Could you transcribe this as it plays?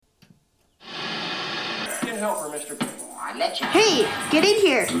help her, Mr. I let you. Hey, get in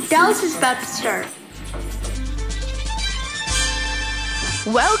here. Dallas is about to start.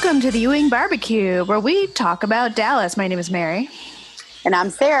 Welcome to the Ewing Barbecue, where we talk about Dallas. My name is Mary. And I'm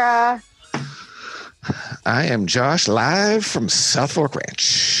Sarah. I am Josh, live from South Fork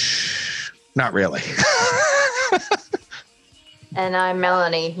Ranch. Not really. And I'm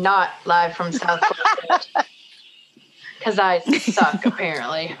Melanie, not live from South Fork. Because I suck,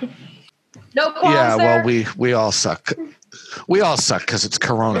 apparently. No qualms Yeah, there. well, we all suck. We all suck because it's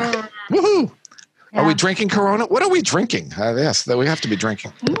Corona. Woohoo! Yeah. Are we drinking Corona? What are we drinking? Yes, that we have to be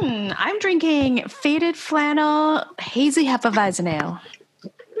drinking. I'm drinking Faded Flannel Hazy Hefeweizen Ale.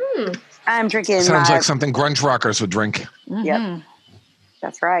 I'm drinking. Sounds like something grunge rockers would drink. Yep,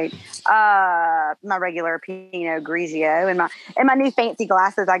 that's right. My regular Pinot Grigio and my new fancy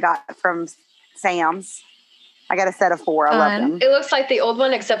glasses I got from Sam's. I got a set of 4. I love them. It looks like the old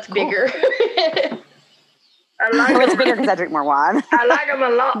one, except bigger. I like It's bigger because I drink more wine. I like them a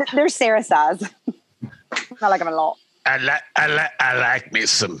lot. They're Sarah size. I like them a lot. I like me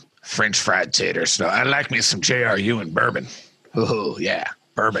some French fried taters. No, I like me some JRU and bourbon. Oh yeah,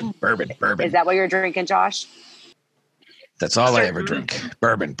 bourbon. Is that what you're drinking, Josh? That's all I ever drink.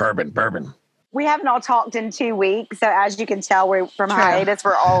 Bourbon. We haven't all talked in 2 weeks, so as you can tell, we're from hiatus.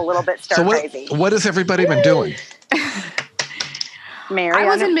 We're all a little bit stir crazy. What has everybody been doing? Mary, I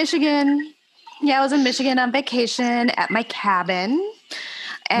was in Michigan. Yeah, I was in Michigan on vacation at my cabin.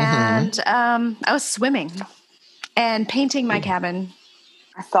 And I was swimming and painting my cabin.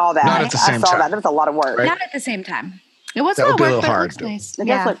 I saw that. Not at the same time. That was a lot of work. Right? Not at the same time. It was That a would lot be a of little work, but hard, it looks though. nice. It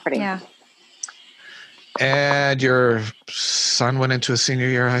does look pretty. Yeah. And your son went into a senior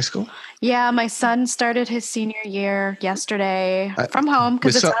year of high school? Yeah, my son started his senior year yesterday from home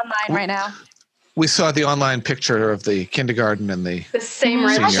because it's online right now. We saw the online picture of the kindergarten and the same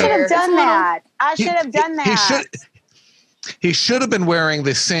red senior. I should have done that. I should have done He that. He should have been wearing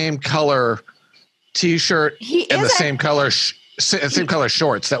the same color T-shirt and the same color same color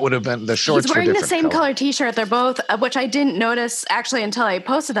shorts. That would have been the shorts. He's wearing were the different same color color T-shirt. They're both, which I didn't notice actually until I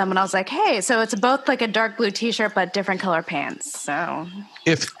posted them, and I was like, "Hey, so it's both like a dark blue T-shirt but different color pants." So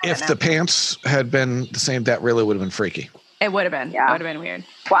If the pants had been the same, that really would have been freaky. it would have been. Yeah. It would have been weird.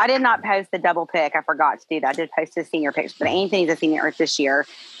 Well, I did not post the double pic. I forgot to do that. I did post his senior picture. But Anthony's a senior this year.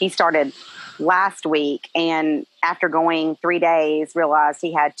 He started last week, and after going 3 days, realized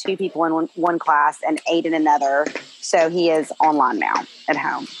he had 2 people in one class and 8 in another. So he is online now at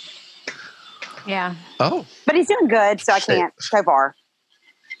home. Yeah. Oh, But he's doing good, so I can't, so far.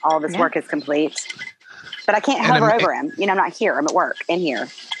 All of his work is complete. But I can't hover over him. I'm not here. I'm at work in here.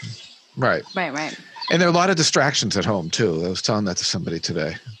 right. Right. And there are a lot of distractions at home too. I was telling that to somebody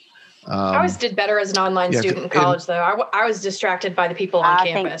today. I always did better as an online student in college, though. I was distracted by the people on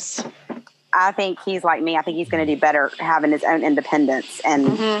campus. I think he's like me. I think he's going to do better having his own independence. And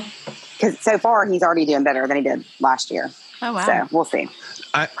because so far he's already doing better than he did last year. Oh, wow. So we'll see.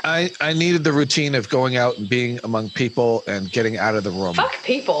 I needed the routine of going out and being among people and getting out of the room. Fuck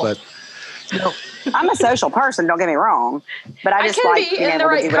people. But I'm a social person, don't get me wrong. But I just can like be being in the able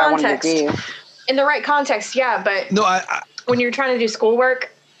right to do what I wanted context. to do. In the right context, yeah, but no, when you're trying to do schoolwork,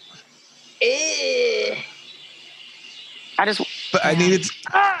 But I needed,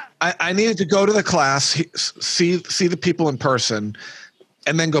 I needed to go to the class, see the people in person,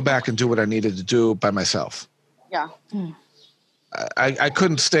 and then go back and do what I needed to do by myself. Yeah. I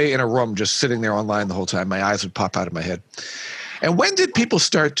couldn't stay in a room just sitting there online the whole time. My eyes would pop out of my head. And when did people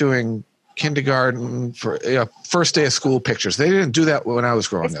start doing kindergarten for first day of school pictures? They didn't do that when I was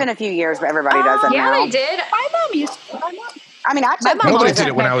growing It's up. been a few years, but everybody does it now. yeah, they did. My mom used to. I mean, I took Nobody pictures. did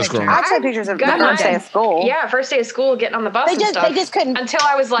it when I was growing I up. took pictures of the Got first day mine. of school. Yeah, first day of school, getting on the bus They just couldn't until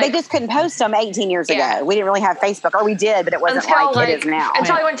I was like, they just couldn't post them 18 years Yeah. ago. We didn't really have Facebook, or we did, but it wasn't like it is now.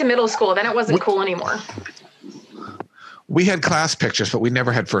 until I went to middle school. Then it wasn't cool anymore. We had class pictures, but we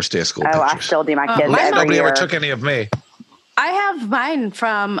never had first day of school Oh, pictures. I still do my kids my every Nobody year. ever took any of me. I have mine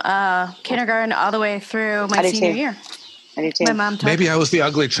from kindergarten all the way through my I do senior too. year. I do too. My mom took Maybe I was the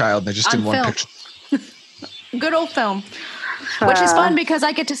ugly child. They just On didn't want film. pictures. good old film, which is fun because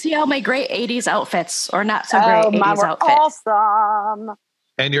I get to see all my great 80s outfits or not so great Oh, mine 80s were outfits. awesome.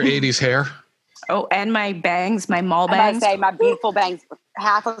 And your 80s hair. Oh, and my bangs, my mall I'm about to bangs. say my beautiful bangs,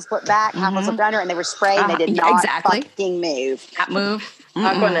 half was split back, half was flipped under, and they were sprayed, and they did not exactly. fucking move. That move.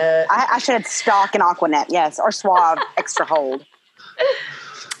 Aquanet. I should have stock in Aquanet, yes, or Suave extra hold.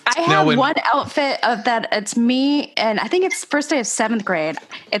 I have one outfit of that. It's me, and I think it's first day of 7th grade.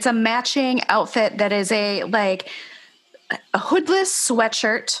 It's a matching outfit that is a hoodless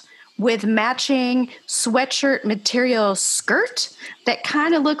sweatshirt with matching sweatshirt material skirt that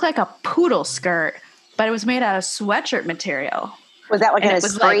kind of looked like a poodle skirt, but it was made out of sweatshirt material. Was that like And an it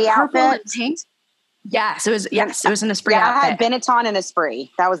was Esprit like purple outfit? and pink. Yes, it was. Yes, it was an Esprit Yeah, outfit. I had Benetton and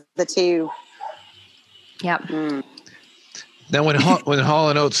Esprit. That was the two. Yep. Now, when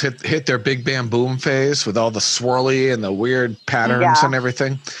Hall & Oates hit their big bam boom phase with all the swirly and the weird patterns and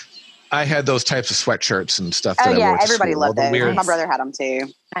everything, I had those types of sweatshirts and stuff that I wore to everybody school. loved those. Weird, my brother had them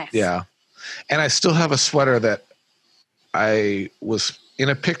too. Nice. yeah. And I still have a sweater that I was in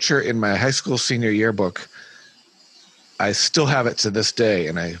a picture in my high school senior yearbook. I still have it to this day,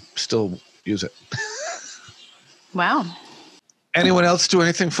 and I still use it. Wow. Anyone else do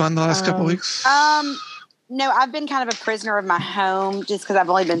anything fun the last couple of weeks? No, I've been kind of a prisoner of my home just because I've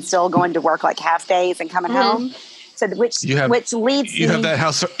only been still going to work like half days and coming home. So which leads you have that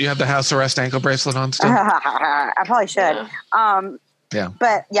house arrest ankle bracelet on still? I probably should. Yeah.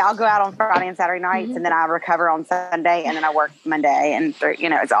 But yeah, I'll go out on Friday and Saturday nights, and then I recover on Sunday, and then I work Monday, and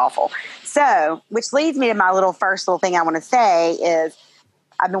it's awful. So, which leads me to my first little thing I want to say is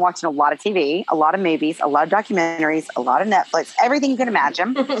I've been watching a lot of TV, a lot of movies, a lot of documentaries, a lot of Netflix, everything you can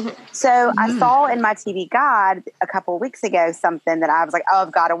imagine. So I saw in my TV guide a couple of weeks ago something that I was like, oh,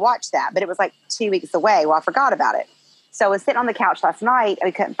 I've got to watch that. But it was like 2 weeks away. Well, I forgot about it. So I was sitting on the couch last night and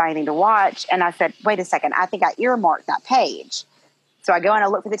we couldn't find anything to watch. And I said, wait a second, I think I earmarked that page. So I go and I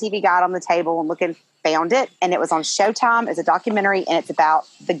look for the TV guide on the table and found it. And it was on Showtime. It's a documentary and it's about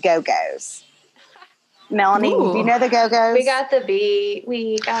the Go-Go's. Melanie, do you know the Go-Go's? We got the beat.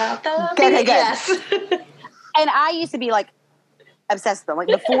 We got the Go-Go. beat. Yes. And I used to be obsessed with them. Like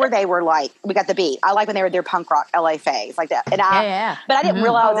before they were we got the beat. I like when they were their punk rock LA phase like that. And but I didn't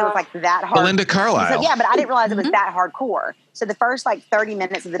realize it was that hard. Belinda Carlisle. So, but I didn't realize it was that hardcore. So the first 30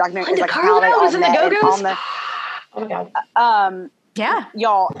 minutes of the documentary Belinda is how they Carlisle was all in the met Go-Go's? on the. Oh my God.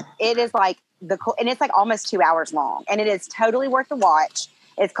 Y'all, it is and it's almost 2 hours long, and it is totally worth the watch.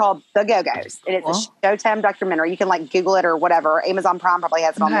 It's called The Go-Go's, and it's a Showtime documentary. You can Google it or whatever. Amazon Prime probably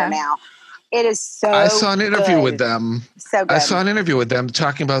has it on there now. It is so. I saw an interview with them. So good. I saw an interview with them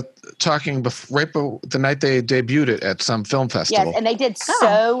talking right before the night they debuted it at some film festival. Yes, and they did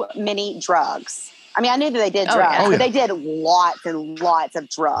so many drugs. I mean, I knew that they did drugs, but they did lots and lots of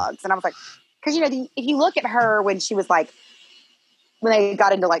drugs, and I was like, because if you look at her when she was when they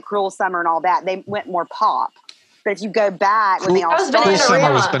got into Cruel Summer and all that, they went more pop. But if you go back when they all started, Cruel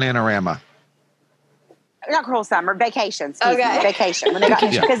Summer was Bananarama. Not Cruel Summer, Vacation. Excuse me, Vacation. When they got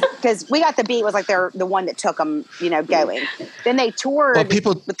because We Got the Beat was they're the one that took them, going. Then they toured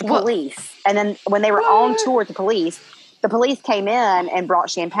with the Police, and then when they were on tour with the police came in and brought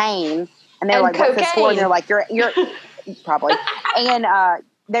champagne, and they were like, "What's the score?" And they're like, "You're probably," and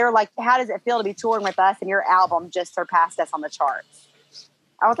they were like, "How does it feel to be touring with us?" And your album just surpassed us on the charts.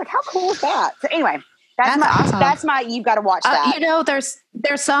 I was like, "How cool is that?" So anyway. Awesome. That's my. You've got to watch that.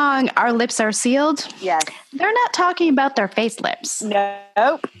 Their song "Our Lips Are Sealed." Yes, they're not talking about their face lips.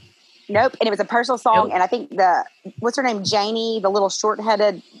 Nope. And it was a personal song, and I think what's her name, Janie, the little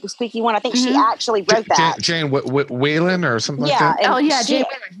short-headed squeaky one. I think she actually wrote that. Jane Whalen or something like that. Jane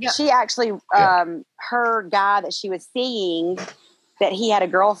Whalen. She actually, her guy that she was seeing, that he had a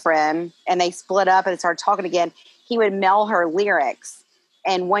girlfriend, and they split up and started talking again. He would mail her lyrics.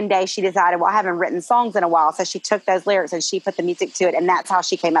 And one day she decided, well, I haven't written songs in a while. So she took those lyrics and she put the music to it. And that's how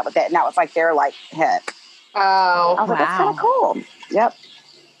she came up with it. And that was their hit. Oh, I was like, that's kind of cool. Yep.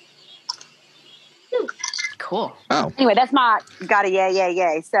 Cool. Oh. Anyway, that's my got a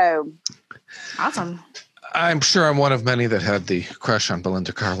yay. So. Awesome. I'm sure I'm one of many that had the crush on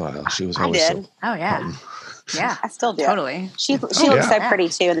Belinda Carlisle. She was always so yeah. I still do. Totally. She looks so pretty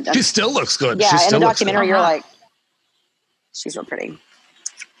too. She still looks good. Yeah, in the documentary, you're like, she's real pretty.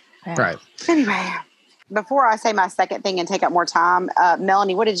 Yeah. Right. Anyway, before I say my second thing and take up more time,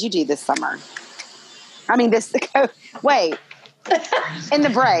 Melanie, what did you do this summer? I mean, wait. In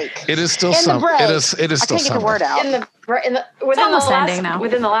the break. It is still summer. It is still summer. I can't get the word out.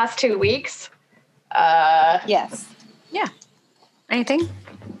 Within the last 2 weeks. Yes. Yeah. Anything?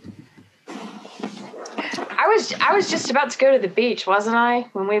 I was just about to go to the beach, wasn't I?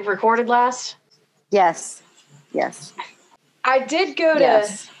 When we recorded last. Yes. I did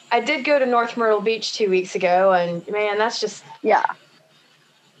go to North Myrtle Beach 2 weeks ago, and man, that's just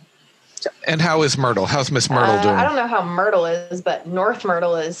And how is Myrtle? How's Miss Myrtle doing? I don't know how Myrtle is, but North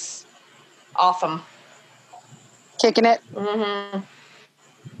Myrtle is awesome. Kicking it. Mm-hmm.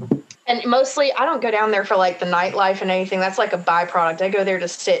 And mostly, I don't go down there for the nightlife and anything. That's a byproduct. I go there to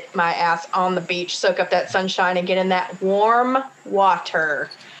sit my ass on the beach, soak up that sunshine, and get in that warm water.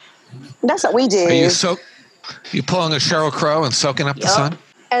 That's what we do. Are you pulling a Sheryl Crow and soaking up the sun?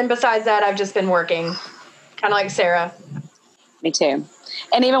 And besides that, I've just been working, kind of like Sarah. Me too.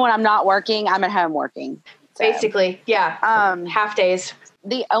 And even when I'm not working, I'm at home working. So, basically, yeah. Half days.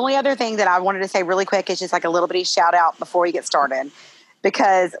 The only other thing that I wanted to say really quick is just like a little bitty shout out before we get started,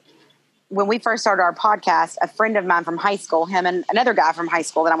 because when we first started our podcast, a friend of mine from high school, him and another guy from high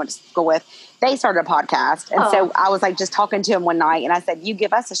school that I went to school with, they started a podcast. And so I was like just talking to him one night and I said, you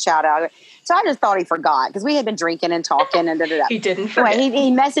give us a shout out. So I just thought he forgot because we had been drinking and talking and da-da-da. He didn't forget. Anyway,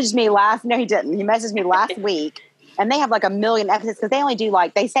 he messaged me no, he didn't. He messaged me last week and they have like 1 million episodes because they only do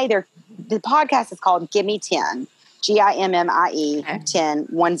like, they say the podcast is called Gimme 10, Gimmie 10.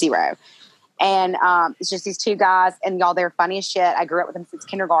 And it's just these two guys and y'all, they're funny as shit. I grew up with them since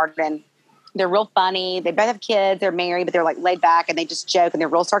kindergarten. They're real funny. They both have kids. They're married, but they're like laid back and they just joke and they're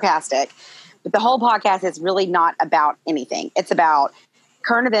real sarcastic. But the whole podcast is really not about anything. It's about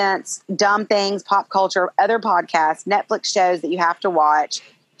current events, dumb things, pop culture, other podcasts, Netflix shows that you have to watch,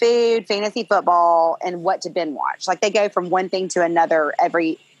 food, fantasy football, and what to binge watch. Like they go from one thing to another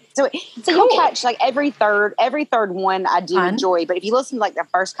So cool. You'll catch like every third one I do enjoy. But if you listen to like the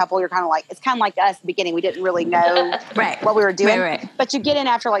first couple, you're kind of like, it's kind of like us at the beginning. We didn't really know what we were doing. Right. But you get in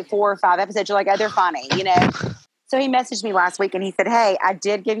after like 4 or 5 episodes, you're like, oh, they're funny, you know? So he messaged me last week and he said, hey, I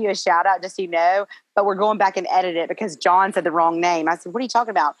did give you a shout out just so you know, but we're going back and edit it because John said the wrong name. I said, what are you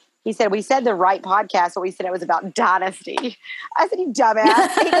talking about? He said, we said the right podcast, but we said it was about Dynasty. I said, you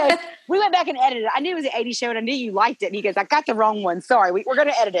dumbass. He goes, we went back and edited it. I knew it was an 80s show and I knew you liked it. And he goes, I got the wrong one. Sorry, we're going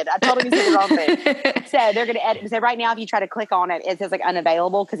to edit it. I told him he said the wrong thing. So they're going to edit. So right now, if you try to click on it, it says like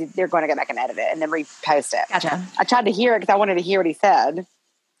unavailable because they're going to go back and edit it and then repost it. Gotcha. I tried to hear it because I wanted to hear what he said.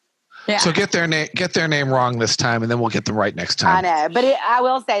 Yeah. So get their name wrong this time and then we'll get them right next time. I know. But I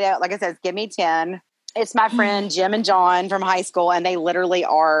will say that, like I said, Gimme 10. It's my friend Jim and John from high school and they literally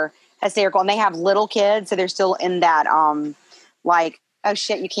are hysterical and they have little kids. So they're still in that, like, oh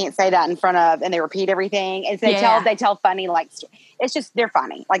shit, you can't say that in front of, and they repeat everything. And so they tell funny, like, it's just, they're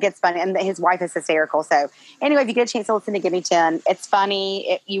funny. Like it's funny. And his wife is hysterical. So anyway, if you get a chance to listen to Gimme 10, it's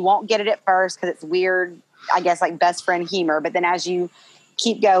funny. You won't get it at first because it's weird, I guess, like best friend humor. But then as you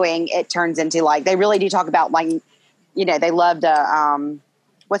keep going, it turns into like, they really do talk about like, you know, they loved,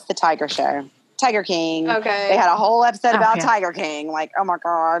 what's the Tiger show? Tiger King. Okay. They had a whole episode about Tiger King. Like, oh my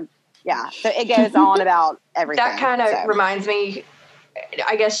God. Yeah. So it goes on about everything. That kind of reminds me,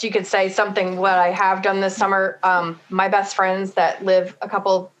 I guess you could say something what I have done this summer. My best friends that live a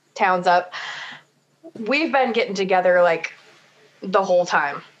couple towns up, we've been getting together like the whole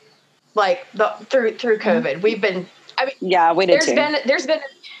time. Like through COVID. We've been, I mean, yeah, we did there's been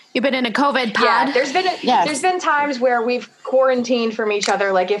You've been in a COVID pod. Yeah, there's been times where we've quarantined from each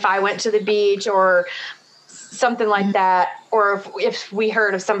other. Like if I went to the beach or something like that, or if we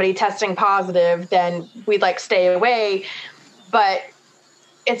heard of somebody testing positive, then we'd like stay away. But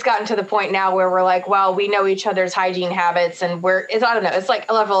it's gotten to the point now where we're like, well, we know each other's hygiene habits and I don't know. It's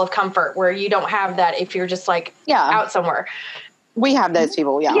like a level of comfort where you don't have that if you're just like out somewhere. We have those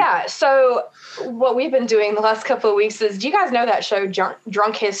people, yeah. Yeah, so what we've been doing the last couple of weeks is, do you guys know that show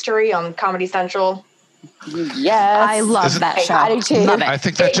Drunk History on Comedy Central? Yes. I love that show. I do too. Love it. I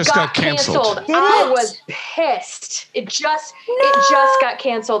think that just got canceled. I was pissed. It just got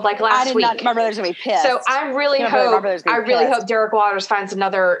canceled like last week. My brother's gonna be pissed. So I really hope Derek Waters finds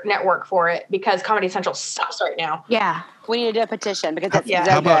another network for it because Comedy Central sucks right now. Yeah. We need to do a petition because it's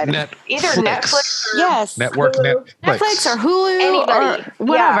How about either Netflix or Network Netflix or Hulu anybody. or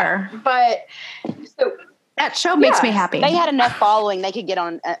whatever. Yeah, but so that show makes me happy. They had enough following; they could get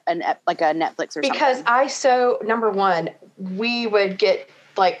on like a Netflix or something. Because number one, we would get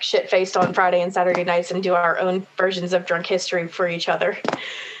like shit faced on Friday and Saturday nights and do our own versions of Drunk History for each other.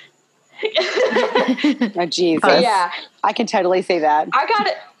 Oh Jesus! Yeah, I can totally see that. I've got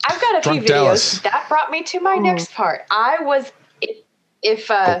a few videos. Dallas. That brought me to my next part. I was if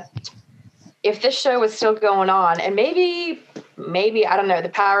this show was still going on, and maybe I don't know, the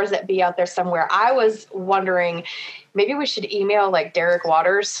powers that be out there somewhere. I was wondering, maybe we should email like Derek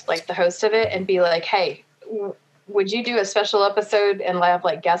Waters, like the host of it, and be like, hey, would you do a special episode and have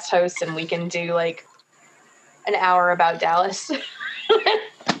like guest hosts, and we can do like an hour about Dallas.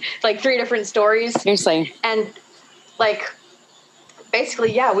 Like 3 different stories. Seriously. And like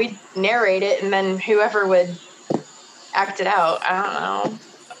basically, we'd narrate it and then whoever would act it out. I don't know.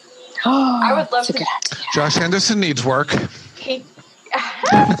 I would love to. Josh Henderson needs work.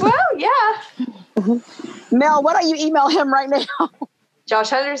 Well, yeah. Mel, why don't you email him right now? Josh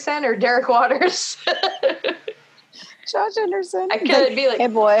Henderson or Derek Waters? Josh Henderson. I could be like, hey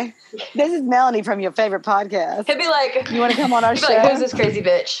boy, this is Melanie from your favorite podcast. He'd be like, you want to come on our show? Like, who's this crazy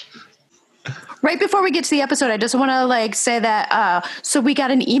bitch? Right before we get to the episode, I just want to say that. So we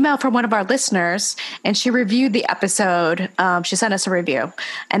got an email from one of our listeners, and she reviewed the episode. She sent us a review,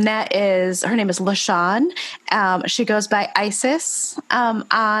 and her name is LaShawn. She goes by Isis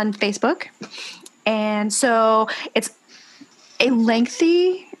on Facebook, and so it's a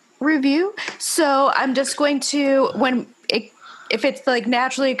lengthy review. So I'm just going to if it's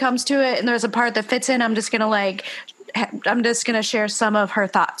naturally comes to it, and there's a part that fits in, I'm just gonna share some of her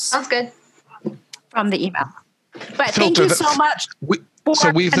thoughts. Sounds good. From the email. But thank you so much.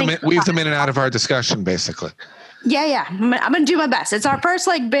 So weave them in and out of our discussion, basically. Yeah. I'm going to do my best. It's our first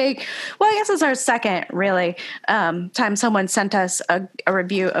big, I guess it's our second really time someone sent us a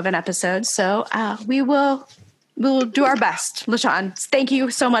review of an episode. So we'll do our best. LaShawn, thank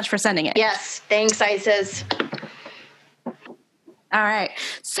you so much for sending it. Yes. Thanks, Isis. All right.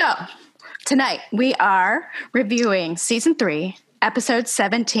 So tonight we are reviewing season 3, episode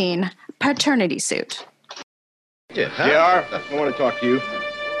 17, Paternity Suit. Yeah, JR, I want to talk to you.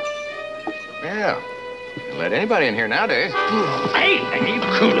 Yeah. Don't let anybody in here nowadays. Hey, you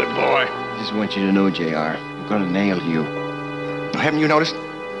cool it, boy. I just want you to know, JR, I'm going to nail you. Haven't you noticed?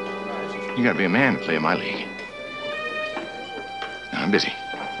 You got to be a man to play in my league. Now, I'm busy.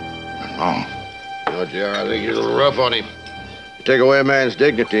 Nothing wrong. No, JR, I think you're a little rough on him. You take away a man's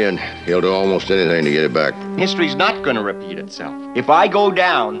dignity and he'll do almost anything to get it back. History's not going to repeat itself. If I go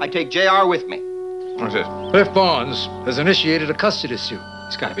down, I take JR with me. What's this? Cliff Barnes has initiated a custody suit.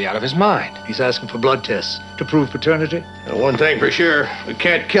 He's got to be out of his mind. He's asking for blood tests to prove paternity. Now, one thing for sure, we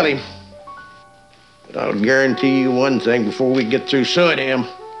can't kill him. But I'll guarantee you one thing before we get through suing him.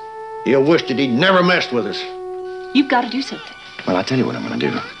 He'll wish that he'd never messed with us. You've got to do something. Well, I'll tell you what I'm going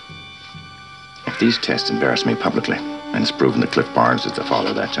to do. If these tests embarrass me publicly, and it's proven that Cliff Barnes is the father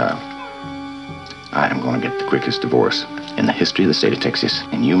of that child, I am going to get the quickest divorce in the history of the state of Texas.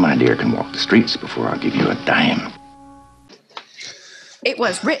 And you, my dear, can walk the streets before I'll give you a dime. It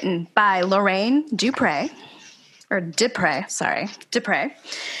was written by Lorraine Dupre.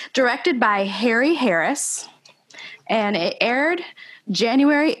 Directed by Harry Harris. And it aired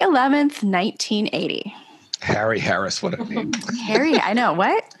January 11th, 1980. Harry Harris, what a name. Harry, I know,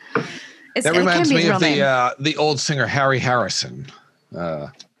 what? That reminds me of the old singer Harry Harrison,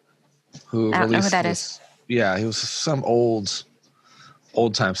 who I don't know who that is. Yeah, he was some old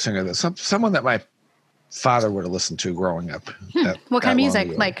time singer that someone that my father would have listened to growing up. What kind of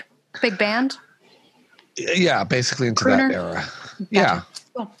music? Like big band? Yeah, basically into Crooner? that era. Gotcha. Yeah,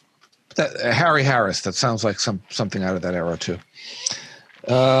 Cool. Harry Harris. That sounds like something out of that era too.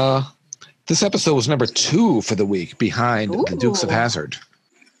 This episode was number 2 for the week, behind the Dukes of Hazzard.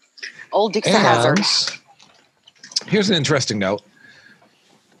 Old Dukes of Hazzard. Here's an interesting note.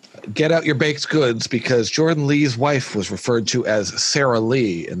 Get out your baked goods, because Jordan Lee's wife was referred to as Sarah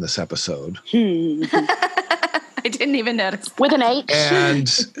Lee in this episode. I didn't even notice. With an H?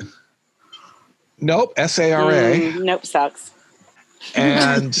 And nope, Sara. Nope, sucks.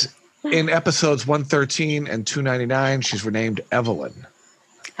 And in episodes 113 and 299, she's renamed Evelyn.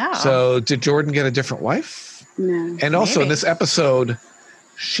 Oh. So did Jordan get a different wife? No. And also in this episode,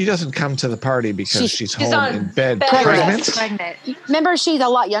 she doesn't come to the party because she's home in bed pregnant. Remember, she's a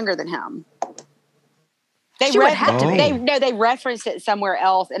lot younger than him. They referenced it somewhere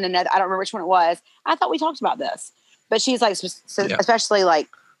else in another. I don't remember which one it was. I thought we talked about this, but she's especially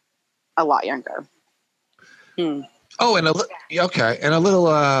a lot younger. Oh, and a little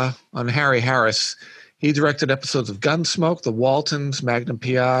on Harry Harris. He directed episodes of Gunsmoke, The Waltons, Magnum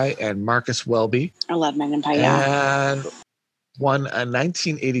P.I., and Marcus Welby. I love Magnum P.I. And won a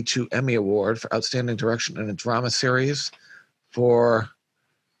 1982 Emmy Award for Outstanding Direction in a Drama Series for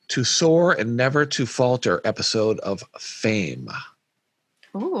To Soar and Never to Falter episode of Fame.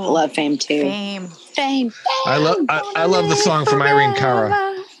 Ooh, I love Fame too. Fame. I love the song from Irene Cara.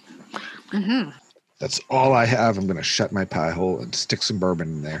 Mm-hmm. That's all I have. I'm going to shut my pie hole and stick some bourbon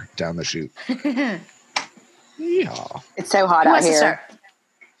in there down the chute. Yeah. It's so hot out here.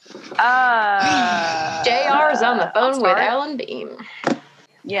 JR's on the phone with Alan Beam.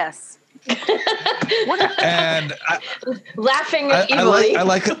 Yes. And laughing evilly. I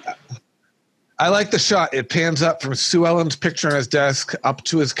like the shot. It pans up from Sue Ellen's picture on his desk up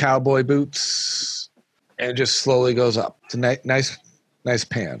to his cowboy boots and just slowly goes up. It's a nice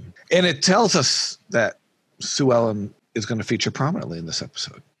pan. And it tells us that Sue Ellen is going to feature prominently in this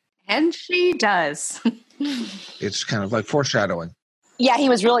episode. And she does. It's kind of like foreshadowing. Yeah, he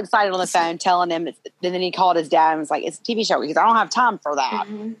was real excited on the phone telling him, and then he called his dad and was like, it's a TV show. Because I don't have time for that.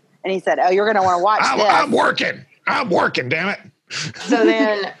 Mm-hmm. And he said, oh, you're going to want to watch this. I'm working, damn it. So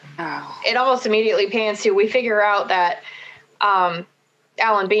then it almost immediately pans to, we figure out that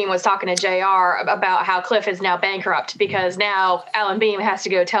Alan Beam was talking to JR about how Cliff is now bankrupt because now Alan Beam has to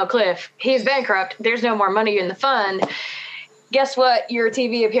go tell Cliff he's bankrupt. There's no more money in the fund. Guess what? Your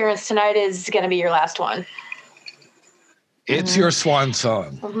TV appearance tonight is going to be your last one. It's your swan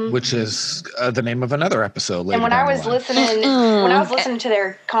song, which is the name of another episode. And when I was listening to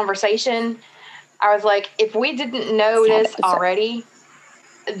their conversation, I was like, if we didn't know this already,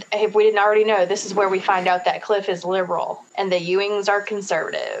 if we didn't already know, this is where we find out that Cliff is liberal and the Ewings are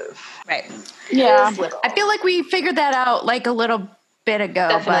conservative. Right. Yeah. I feel like we figured that out like a little bit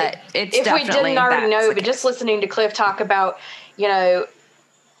ago, but it's if definitely we didn't already know, but case. just listening to Cliff talk about,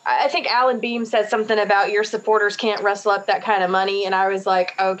 I think Alan Beam said something about your supporters can't wrestle up that kind of money. And I was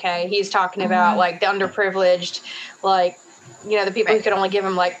like, okay, he's talking about like the underprivileged, like, the people who could only give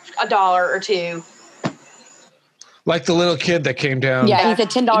him like $1 or $2. Like the little kid that came down. Yeah, he said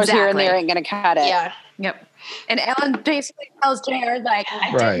 $10 here and there ain't going to cut it. Yeah. Yep. And Alan basically tells JR, like,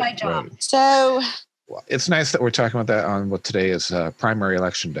 I did my job. Right. So it's nice that we're talking about that on what today is primary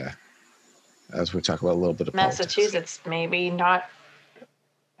election day, as we talk about a little bit of Massachusetts, maybe not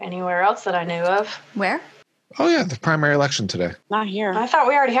anywhere else that I knew of. Where? Oh, yeah, the primary election today. Not here. I thought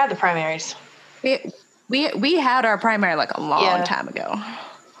we already had the primaries. We had our primary like a long time ago.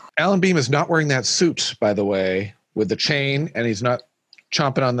 Alan Beam is not wearing that suit, by the way, with the chain, and he's not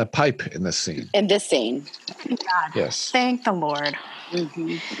chomping on the pipe in this scene. Thank God. Yes. Thank the Lord.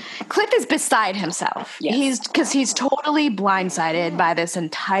 Cliff is beside himself. Yes. He's totally blindsided by this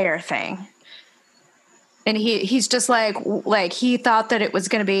entire thing. And he's just like he thought that it was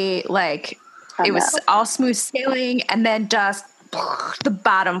going to be like, it was all smooth sailing, and then just the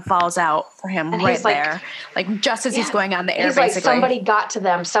bottom falls out for him and right there. Like just as he's going on the air, he's basically. Like, somebody got to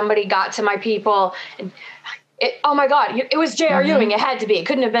them. Somebody got to my people. And oh my God, it was J.R. Ewing. It had to be. It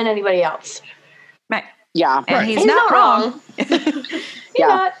couldn't have been anybody else. Right. Yeah. And he's not wrong. He's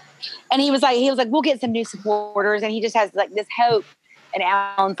not. And he was like, we'll get some new supporters. And he just has like this hope. And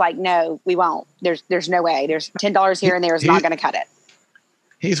Alan's like, no, we won't. There's no way. There's $10 here and there is not going to cut it.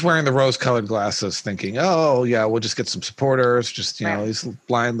 He's wearing the rose-colored glasses, thinking, "Oh yeah, we'll just get some supporters." Just he's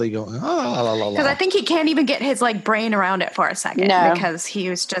blindly going, "Oh, la la la." Because I think he can't even get his like brain around it for a second, because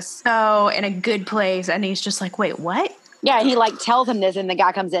he was just so in a good place, and he's just like, "Wait, what?" Yeah, and he like tells him this, and the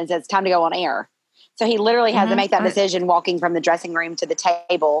guy comes in and says, "It's time to go on air." So he literally has to make that decision, walking from the dressing room to the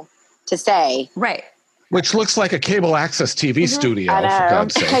table to stay. Right. Which looks like a cable access TV studio, for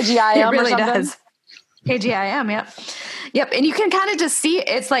God's sake. KGIM, it really or something? does. KGIM, Yep. And you can kind of just see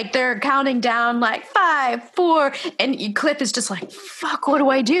it's like they're counting down like 5, 4, and Cliff is just like, fuck,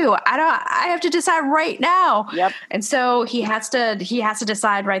 what do? I have to decide right now. Yep. And so he has to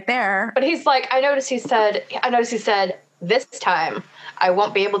decide right there. But he's like, I noticed he said, this time, I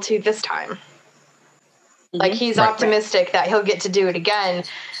won't be able to this time. Like he's optimistic that he'll get to do it again.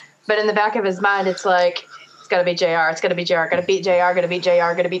 But in the back of his mind, it's like, it's got to be JR. It's got to be JR. Got to beat JR. Got to beat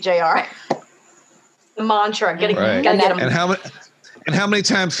JR. Got to beat JR. The mantra. Gotta get him. And how many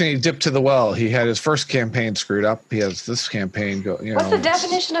times can he dip to the well? He had his first campaign screwed up. He has this campaign go. What's the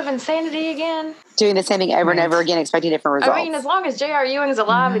definition of insanity again? Doing the same thing over and over again, expecting different results. I mean, as long as J.R. Ewing's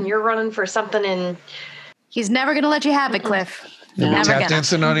alive and you're running for something in... He's never going to let you have it, Cliff. Never tap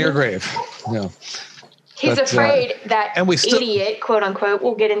dancing on your grave. No. He's afraid that idiot, quote unquote,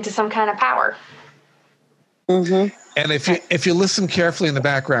 will get into some kind of power. Mm-hmm. And if you listen carefully in the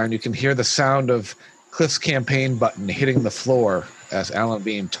background, you can hear the sound of Cliff's campaign button hitting the floor as Alan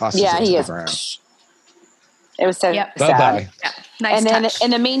Beam tosses it to the ground. It was so sad. Bye-bye. Yeah. Nice and then touch.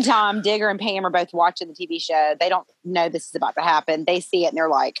 in the meantime, Digger and Pam are both watching the TV show. They don't know this is about to happen. They see it and they're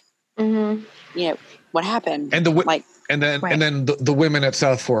like, what happened? And then the women at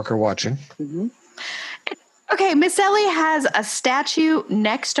South Fork are watching. Mm-hmm. Okay, Miss Ellie has a statue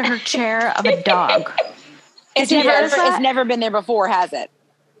next to her chair of a dog. It's never been there before, has it?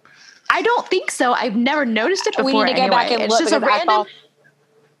 I don't think so. I've never noticed it before. We need to go back and look. It's just a random,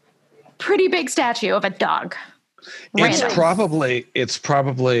 pretty big statue of a dog. It's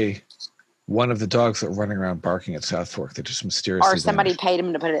probably one of the dogs that are running around barking at South Fork that just mysteriously. Or somebody paid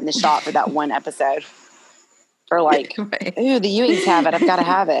him to put it in the shot for that one episode. Or like, ooh, the Ewings have it. I've got to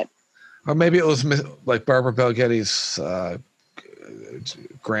have it. Or maybe it was like Barbara Bel Geddes'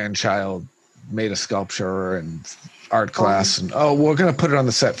 grandchild made a sculpture and art class, and we're going to put it on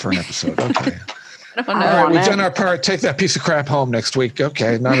the set for an episode. Okay. I don't know. All right, we've done our part. Take that piece of crap home next week.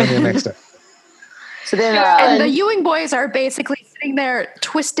 Okay, not in the next day. So then, and the Ewing boys are basically sitting there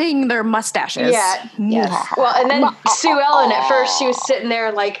twisting their mustaches. Yeah. Yes. Well, and then Sue Ellen, at first, she was sitting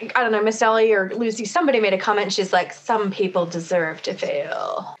there like, I don't know, Miss Ellie or Lucy, somebody made a comment, and she's like, some people deserve to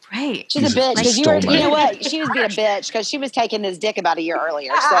fail. Right. She's a bitch. Because you know what? She was being a bitch because she was taking this dick about a year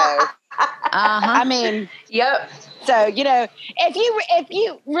earlier. So, I mean, yep. So, if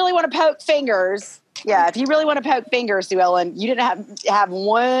you really want to poke fingers, if you really want to poke fingers, Sue Ellen, you didn't have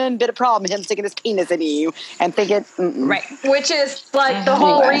one bit of problem with him sticking his penis into you and thinking, right. Which is like the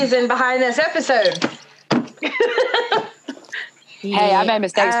whole reason behind this episode. Hey, I made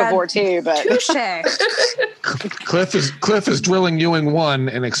mistakes before too, but Cliff is drilling Ewing 1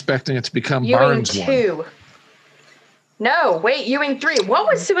 and expecting it to become Ewing Barnes 2. 1. No, wait, Ewing 3. What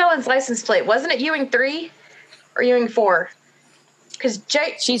was Sue Ellen's license plate? Wasn't it Ewing 3 or Ewing 4? Because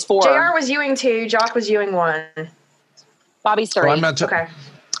she's 4. JR was Ewing 2, Jock was Ewing 1. Bobby's 3. I'm not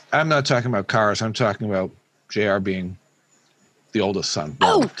talking about cars. I'm talking about JR being the oldest son.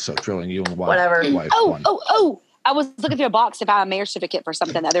 So drilling Ewing 1. Whatever. Wife 1. I was looking through a box to buy a marriage certificate for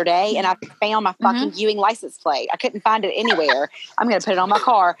something the other day, and I found my fucking Ewing license plate. I couldn't find it anywhere. I'm going to put it on my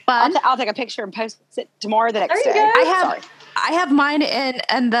car. I'll take a picture and post it tomorrow the next day. I have mine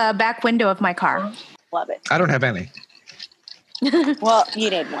in the back window of my car. Love it. I don't have any. Well,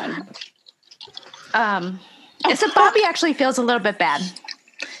 you need one. So Bobby actually feels a little bit bad.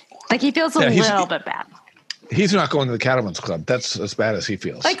 Like he feels a little bit bad. He's not going to the Cattlemen's Club. That's as bad as he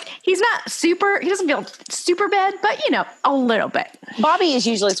feels. Like he doesn't feel super bad, but a little bit. Bobby is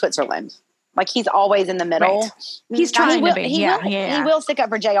usually Switzerland. Like he's always in the middle. Right. He's trying to be. He will stick up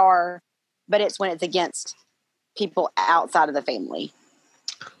for JR, but it's when it's against people outside of the family.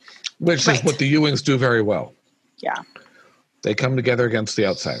 Which is what the Ewings do very well. Yeah. They come together against the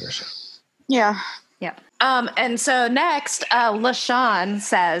outsiders. Yeah. Yeah. And so next, LaShawn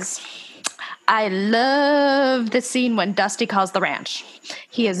says, I love the scene when Dusty calls the ranch.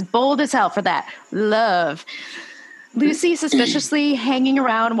 He is bold as hell for that. Love. Lucy suspiciously hanging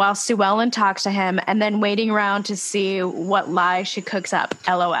around while Sue Ellen talks to him and then waiting around to see what lie she cooks up.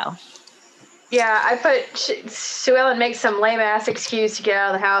 LOL. Yeah, I put Sue Ellen makes some lame-ass excuse to get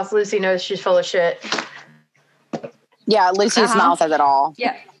out of the house. Lucy knows she's full of shit. Yeah, Lucy Smile says it all.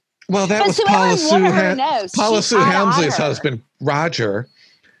 Yeah. Well, that was Paula Sue Helmsley's husband, Roger.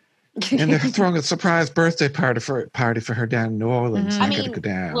 And they're throwing a surprise birthday party for her down in New Orleans. I gotta go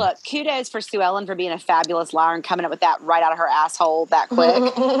down. Look, kudos for Sue Ellen for being a fabulous liar and coming up with that right out of her asshole that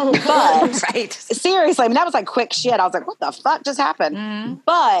quick. But seriously, that was like quick shit. I was like, what the fuck just happened? Mm-hmm.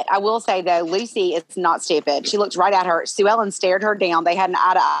 But I will say though, Lucy is not stupid. She looked right at her. Sue Ellen stared her down. They had an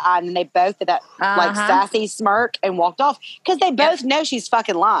eye to eye, and then they both did that like sassy smirk and walked off because they both know she's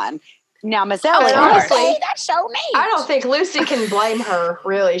fucking lying. Now, Miss Ellie, honestly, that's so neat. I don't think Lucy can blame her,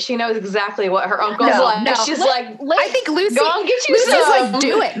 really. She knows exactly what her uncle's like. No. She's I think Lucy, go on, get you Lucy's some. like,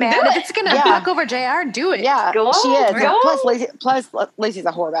 do it, man. If it's going to fuck over JR, do it. Yeah, go on, she is. go on. Plus, Lucy's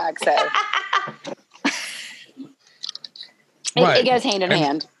a whore bag, so. It goes hand in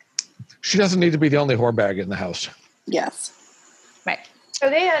hand. She doesn't need to be the only whore bag in the house. Yes. Right. So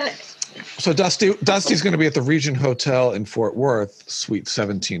then... So Dusty's going to be at the Regent Hotel in Fort Worth, Suite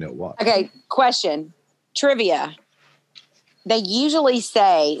 1701. Okay, question. Trivia. They usually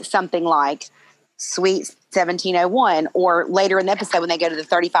say something like Suite 1701 or later in the episode when they go to the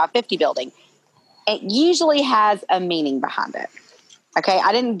 3550 building. It usually has a meaning behind it. Okay,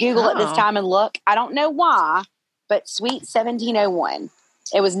 I didn't Google it this time and look. I don't know why, but Suite 1701.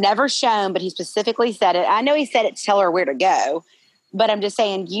 It was never shown, but he specifically said it. I know he said it to tell her where to go. But I'm just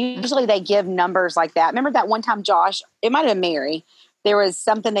saying, usually they give numbers like that. Remember that one time, Josh, it might have been Mary. There was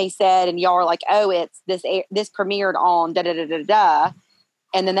something they said, and y'all were like, oh, it's this premiered on da-da-da-da-da.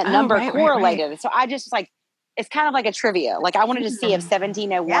 And then that number correlated. Right. So I just like, it's kind of like a trivia. Like I wanted to see if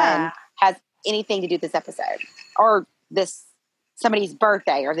 1701 has anything to do with this episode. Or somebody's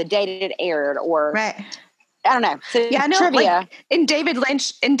birthday, or the date it aired, or... Right. I don't know. So I know, trivia. Like, in David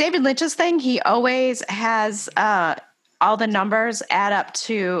Lynch's thing, he always has... all the numbers add up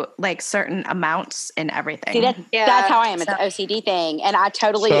to like certain amounts and everything. See, that's how I am. It's an OCD thing. And I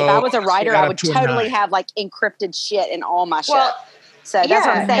totally, if I was a writer, I would totally have like encrypted shit in all my shit. So that's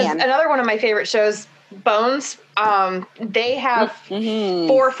what I'm saying. Another one of my favorite shows, Bones, they have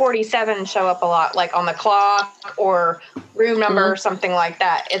 447 show up a lot, like on the clock or room number or something like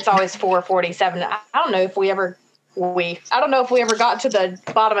that. It's always 447. I don't know if we ever got to the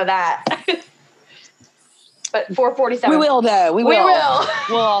bottom of that. But 447. We will, though. We will.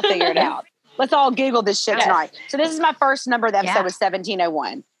 We'll all figure it out. Let's all Google this shit tonight. So this is my first number of the episode was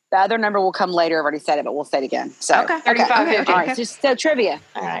 1701. The other number will come later. I've already said it, but we'll say it again. So, okay. 3550. All right. So trivia.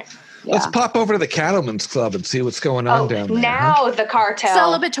 All right. Let's pop over to the Cattlemen's Club and see what's going on down there. Now the cartel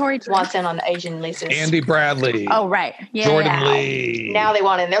celebratory wants in on the Asian leases. Andy Bradley. Oh, right. Yeah. Jordan Lee. Now they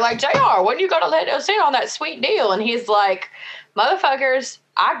want in. They're like, JR, when you going to let us in on that sweet deal? And he's like, motherfuckers,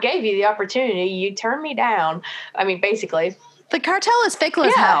 I gave you the opportunity. You turned me down. I mean, basically. The cartel is fickle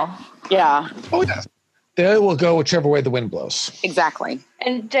as hell. Yeah. Oh, yeah. They will go whichever way the wind blows. Exactly.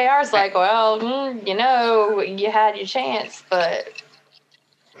 And JR's like, well, you had your chance, but...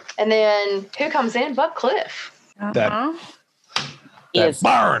 And then who comes in but Cliff? That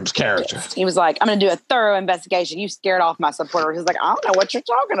Barnes character. He was like, I'm going to do a thorough investigation. You scared off my supporter. He's like, I don't know what you're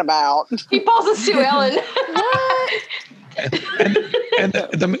talking about. He pulls a Sue Ellen. and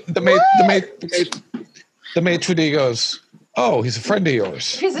the maitre d' goes, oh, he's a friend of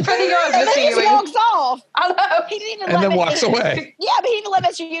yours. He's a friend of yours, And Mr. then he Ewing. walks off. I know. He didn't even And then walks away. Yeah, but he didn't let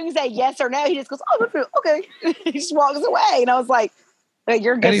Mr. Ewing say yes or no. He just goes, oh, okay. He just walks away. And I was like,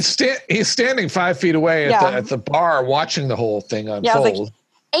 you're good. And he's standing 5 feet away at the bar watching the whole thing unfold. Yeah, I was like,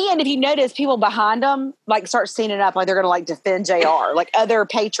 and if you notice, people behind them like start standing up like they're going to like defend JR, like other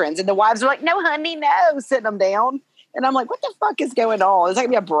patrons. And the wives are like, no, honey, no, sitting them down. And I'm like, what the fuck is going on? It's like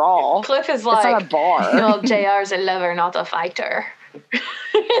be a brawl. Cliff is It's like, not a bar. well, JR's a lover, not a fighter.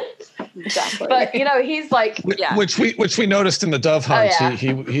 Exactly. But he's like, which we noticed in the dove hunt. Oh,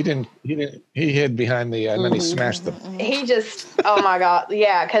 yeah. He hid behind the and then he smashed the. He just, oh my God,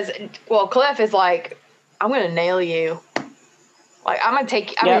 yeah, because Cliff is like, I'm gonna nail you. Like I'm gonna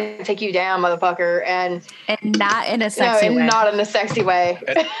take you down, motherfucker, and not in a sexy way. Not in a sexy way.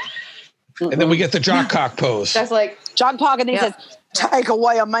 And then we get the jock cock pose. That's like jock cock, and he says, "Take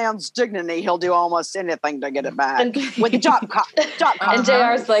away a man's dignity, he'll do almost anything to get it back." And, with the jock cock. And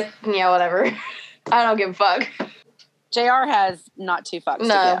JR's like, yeah, whatever. I don't give a fuck. JR has not two fucks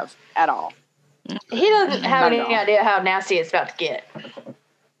to give at all. He doesn't have any idea how nasty it's about to get.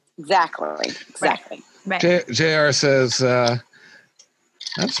 Exactly. Right. JR says,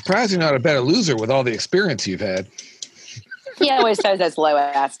 I'm surprised you're not a better loser with all the experience you've had. He always throws those low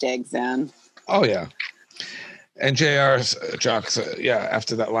ass digs in. Oh, yeah. And JR's jocks,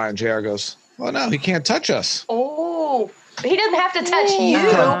 after that line, JR goes, well, no, he can't touch us. Oh, he doesn't have to touch you.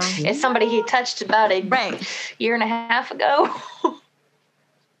 It's somebody he touched about a year and a half ago.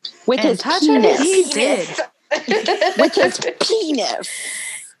 With his penis. He did. With his penis.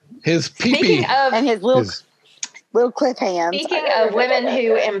 His pee-pee. And his little clip hands. Speaking of women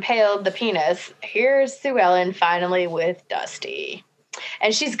who impaled the penis, here's Sue Ellen finally with Dusty.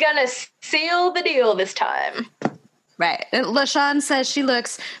 And she's going to seal the deal this time. Right. LaShawn says she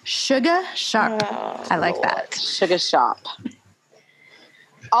looks sugar sharp. Oh, I like that. Sugar sharp.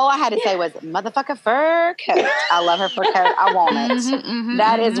 All I had to say was, motherfucker fur coat. I love her fur coat. I want it.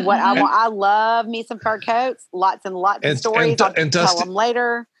 That is what I want. I love me some fur coats. Lots and lots of stories. I'll tell them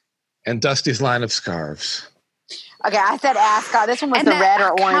later. And Dusty's line of scarves. Okay, I said ascot. This one was the red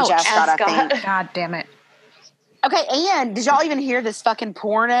or orange ascot, I think. God damn it. Okay, and did y'all even hear this fucking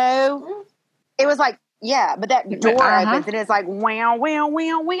porno? It was like, but that door opens and it's like, wow, wow, wow,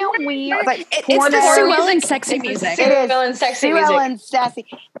 wow, wow. It's like it's the Sue Ellen sexy music. It is Sue Ellen sexy Sue music. Ellen sassy.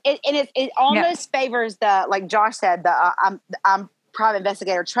 It almost favors the, like Josh said, the I'm private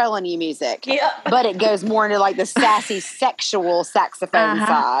investigator trailing you music. Yeah. But it goes more into like the sassy sexual saxophone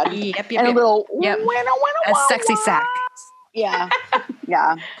side. Yep. And a little a sexy sax. Yeah.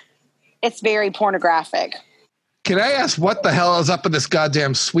 It's very pornographic. Can I ask what the hell is up in this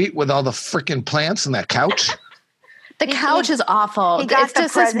goddamn suite with all the freaking plants and that couch? The couch is awful. He got it's the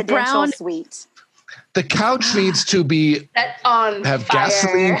just this presidential brown suite. The couch needs to be have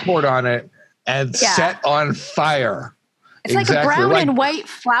gasoline poured on it and set on fire. It's like a brown and white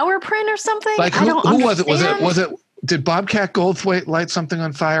flower print or something. Like who was it? Was it? Did Bobcat Goldthwait light something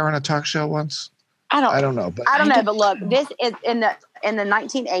on fire on a talk show once? I don't know. But I don't know. But look, this is in the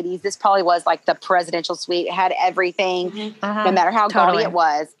 1980s. This probably was like the presidential suite. It had everything, no matter how gaudy it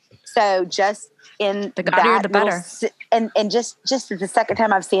was. So just in the gaudier, the better. And just the second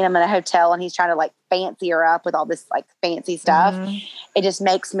time I've seen him in a hotel, and he's trying to like fancy her up with all this like fancy stuff. It just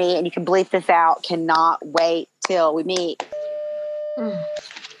makes me, and you can bleep this out, cannot wait till we meet.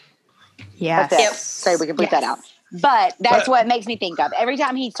 Yes. So we can bleep that out. But that's what it makes me think of. Every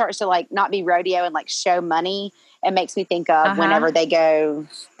time he starts to like not be rodeo and like show money, it makes me think of whenever they go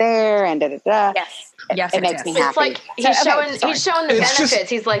there and da-da-da. Yes. It makes me happy. It's like he's showing the benefits.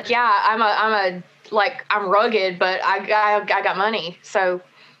 He's like, yeah, I'm rugged, but I got money. So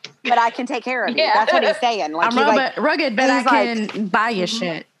but I can take care of you. That's what he's saying. Like, I'm rugged, but I can buy you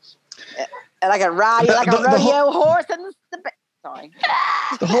shit. And I can ride you like a rodeo horse. Sorry.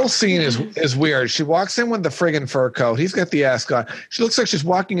 The whole scene is weird. She walks in with the friggin' fur coat. He's got the ass on. She looks like she's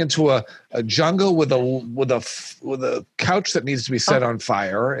walking into a jungle with a couch that needs to be set on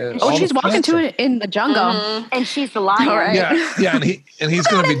fire. And she's walking to it in the jungle, and she's the lion. Right. Yeah, and he's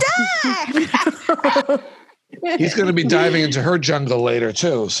going to be he's going to be diving into her jungle later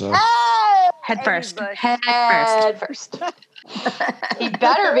too. So head first. He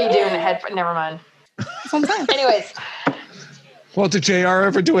better be doing it head first. Never mind. Anyways. Well, did JR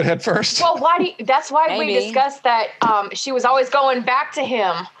ever do it head first? Well, that's why we discussed that she was always going back to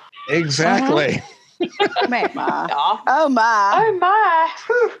him. Exactly. Oh my.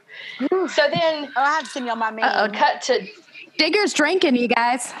 Whew. So then I have to send y'all my meme. Cut to Digger's drinking, you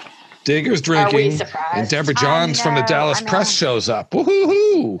guys. Digger's drinking. Are we surprised? And Deborah Johns from the Dallas Press shows up.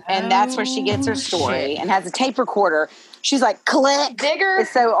 Woo-hoo-hoo. And that's where she gets her story and has a tape recorder. She's like, click. Digger.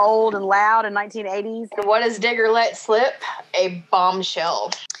 It's so old and loud in 1980s. What does Digger let slip? A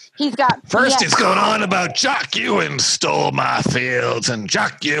bombshell. He's got... First, it's going on about Jock Ewan stole my fields, and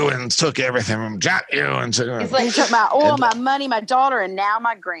Jock Ewan took everything from Jock Ewan. He took my oil, my money, my daughter, and now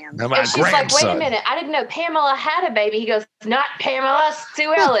my grandson. And she's like, wait a minute. I didn't know Pamela had a baby. He goes, not Pamela,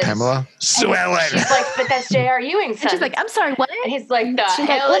 Sue Ellen. Pamela? Sue Ellen. She's like, but that's J.R. Ewing's son. And she's like, I'm sorry, what? And he's like, the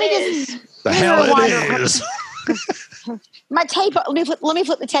hell it is. The hell it is. My tape. Let me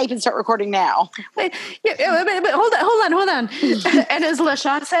flip the tape and start recording now. Wait, hold on. And as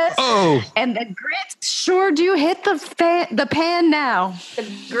LaShawn says, and the grits sure do hit the pan now. The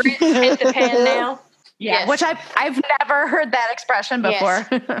grits hit the pan now. Yeah, yes. Which I've never heard that expression before.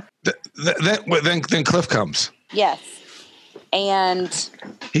 Yes. Then Cliff comes. Yes, and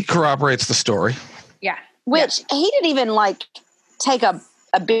he corroborates the story. Yeah, which he didn't even take a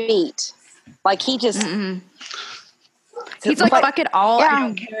beat. Like he just. Mm-mm. He's like, fuck it all. I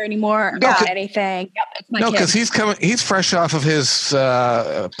don't care anymore about anything. Yep, it's my kid. Because he's fresh off of his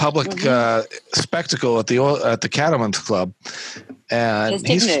public spectacle at the Cattlemen's Club, and his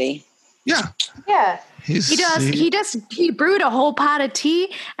dignity. He brewed a whole pot of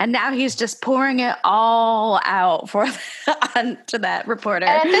tea, and now he's just pouring it all out onto that reporter.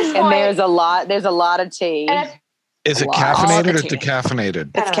 And at this point, there's a lot of tea. Is it caffeinated or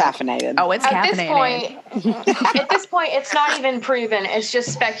decaffeinated? It's caffeinated. Oh, it's caffeinated. At this point, it's not even proven. It's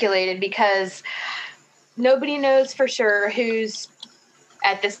just speculated because nobody knows for sure who's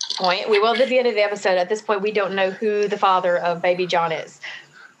at this point. We will at the end of the episode. At this point, we don't know who the father of baby John is.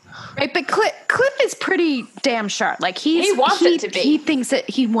 Right, but Cliff is pretty damn sharp. Like he wants it to be. He thinks that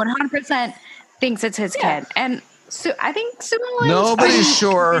he 100% thinks it's his kid, and so I think Sue Ellen.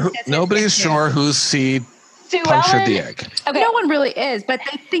 Nobody's sure whose seed. Sue punctured the egg. Okay. No one really is, but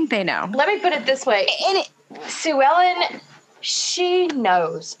they think they know. Let me put it this way. Sue Ellen, she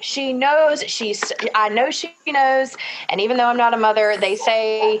knows. She knows. I know she knows. And even though I'm not a mother, they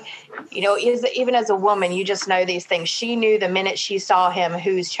say, even as a woman, you just know these things. She knew the minute she saw him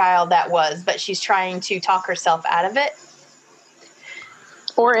whose child that was, but she's trying to talk herself out of it.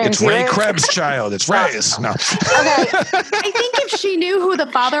 It's Ray Krebs' child. It's Ray's. No. Okay. I think if she knew who the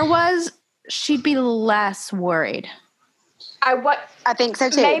father was, she'd be less worried. I think so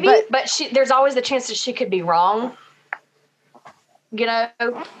too. Maybe, but there's always the chance that she could be wrong. All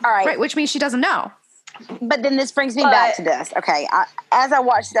right, which means she doesn't know. But then this brings me back to this. Okay, as I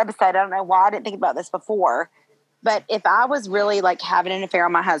watched this episode, I don't know why I didn't think about this before, but if I was really having an affair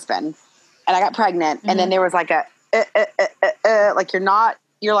with my husband and I got pregnant, and then there was like a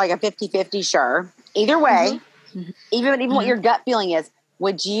you're like a 50-50 sure. Either way, even what your gut feeling is.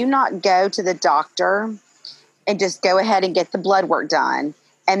 Would you not go to the doctor and just go ahead and get the blood work done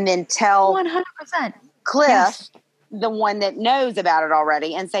and then tell 100% Cliff, the one that knows about it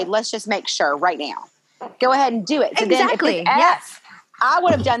already, and say, let's just make sure right now. Go ahead and do it. So exactly. Yes. I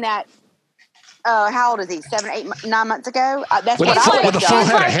would have done that. How old is he? 7, 8, 9 months ago? That's what I would have done. With a full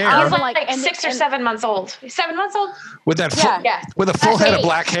head of hair. He was like 6 or 7 months old. 7 months old? With that with a full head of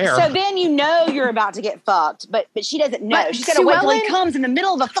black hair. So then you're about to get fucked, but she doesn't know. She's got to wait till he comes in the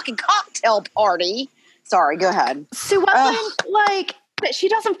middle of a fucking cocktail party. Sorry, go ahead. Sue Ellen, she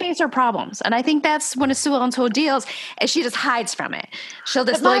doesn't face her problems. And I think that's one of Sue Ellen's whole deals, is she just hides from it. She'll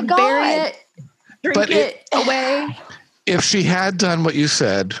just bury it, drink it away. If she had done what you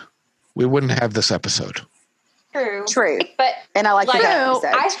said, we wouldn't have this episode. True. And I like the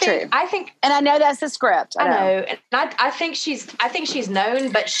episode. I think, and I know that's the script. I know. And I think she's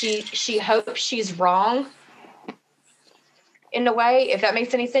known, but she hopes she's wrong. In a way, if that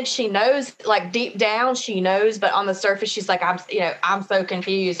makes any sense, she knows, deep down, she knows, but on the surface, she's like, I'm so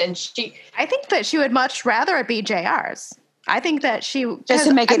confused. And I think that she would much rather it be JR's. I think that she just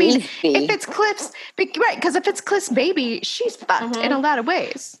to make it easy. If it's Cliff's, right? Because if it's Cliff's baby, she's fucked in a lot of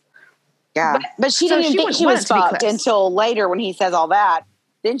ways. Yeah, but she didn't even think she was fucked Cliff's. Until later when he says all that.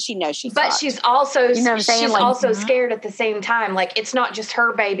 Then she knows she's fucked. But she's also, you know what I'm saying? She's like, also scared at the same time. Like, it's not just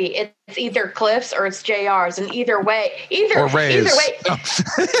her baby. It's either Cliff's or it's JR's. And either way, or Ray's. Either way,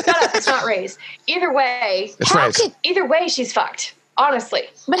 shut up, it's not Ray's. Either way, either way, she's fucked. Honestly.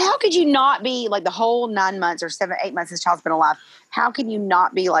 But how could you not be like the whole 9 months or 8 months this child's been alive? How can you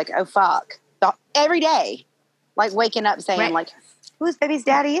not be like, oh fuck, every day, like waking up saying like, whose baby's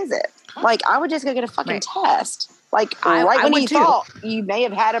daddy is it? Like, I would just go get a fucking test. Like, when you thought you may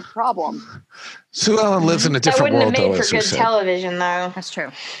have had a problem. Sue Ellen lives in a different world, though. That wouldn't have made for good television, though. That's true.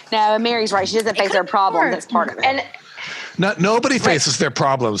 No, Mary's right. She doesn't face her problems. That's part of it. And nobody faces their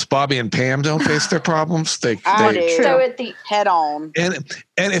problems. Bobby and Pam don't face their problems. They do. So at the head on. And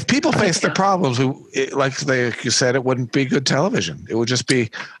if people face their problems, like you said, it wouldn't be good television. It would just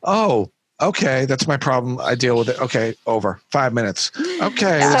be, okay, that's my problem. I deal with it. Okay, over. 5 minutes.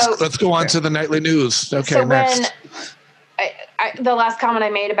 Okay, let's go on to the nightly news. Okay, so next. The last comment I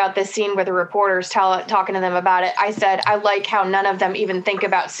made about this scene where the reporter's talking to them about it, I said, I like how none of them even think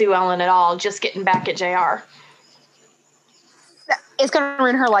about Sue Ellen at all, just getting back at JR. It's going to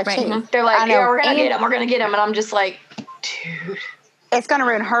ruin her life, too. Mm-hmm. They're like, yeah, we're going to get him. We're going to get him. And I'm just like, dude. It's going to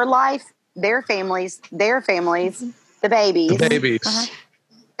ruin her life, their families, the babies. The babies.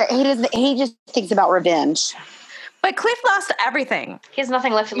 He just thinks about revenge. But Cliff lost everything. He has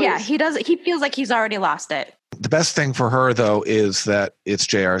nothing left to lose. Yeah, he does. He feels like he's already lost it. The best thing for her, though, is that it's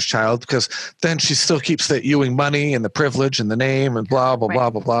JR's child, because then she still keeps the Ewing money and the privilege and the name and blah, blah, blah,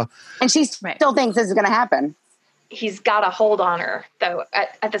 blah, blah. And she still thinks this is going to happen. He's got a hold on her, though,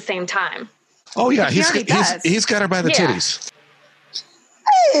 at the same time. Oh, yeah. He's got her by the titties.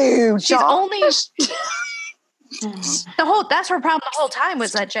 Ew, she's only... That's her problem the whole time,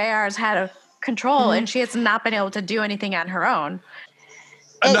 was that JR's had a control and she has not been able to do anything on her own.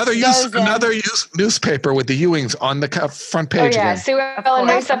 Another newspaper with the Ewings on the front page. Oh, yeah. Again. Sue Ellen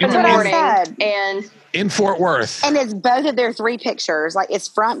wakes up in the morning and in Fort Worth. And it's both of their 3 pictures. Like, it's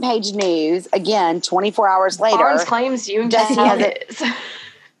front page news. Again, 24 hours later. Barnes claims Ewing Dusty has it.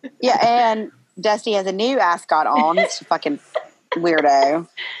 Yeah, and Dusty has a new ascot on. It's a fucking weirdo.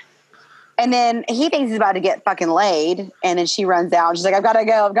 And then he thinks he's about to get fucking laid. And then she runs out. She's like, I've got to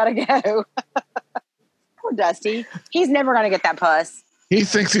go. Poor Dusty. He's never going to get that puss. He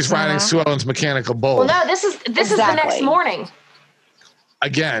thinks he's riding Sue Ellen's mechanical bull. Well, no, this is the next morning.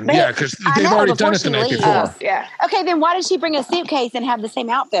 Again, because they've already done it the night before. Yeah. Okay, then why did she bring a suitcase and have the same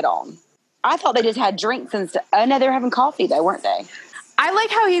outfit on? I thought they just had drinks and stuff. Oh, no, they were having coffee, though, weren't they? I like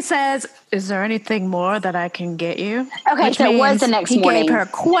how he says, is there anything more that I can get you? Okay, which so it was the next morning. He gave her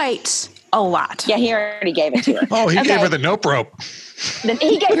quite a lot. Yeah, he already gave it to her. Oh, he gave her the nope rope. Then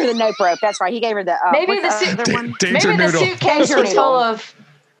he gave her the nope rope. That's right. He gave her the maybe the suitcase was full of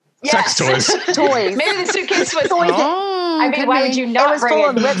sex toys. Maybe the suitcase was toys. I mean, why would you not it was bring full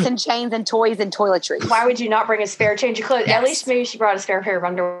of whips and chains and toys and toiletries. Why would you not bring a spare change of clothes? Yes. At least maybe she brought a spare pair of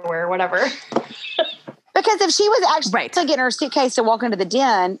underwear or whatever. Because if she was actually getting her suitcase to walk into the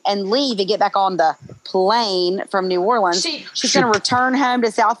den and leave and get back on the plane from New Orleans, she's going to return home to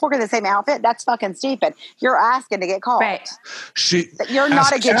South Fork in the same outfit. That's fucking stupid. You're asking to get caught. Right. You're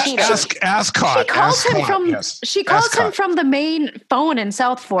not a good cheater. Ask caught. She calls him from the main phone in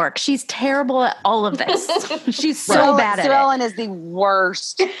South Fork. She's terrible at all of this. She's so bad at it. Sue Ellen is the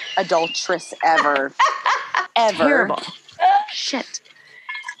worst adulteress ever. Terrible. Shit.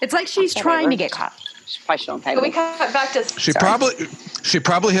 It's like she's trying to get caught. Can we cut back to? She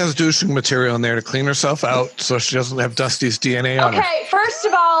probably has douching material in there to clean herself out, so she doesn't have Dusty's DNA on her. Okay, first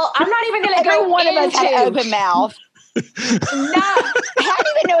of all, I'm not even going to go Every one of us had open mouth. How do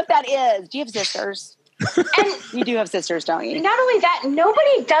you even know what that is? Do you have sisters? And you do have sisters, don't you? Not only that,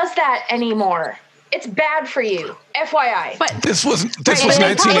 nobody does that anymore. It's bad for you, FYI. But this was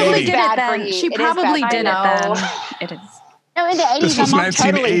 1980. She probably did it then. It is. No, in the 80s, this was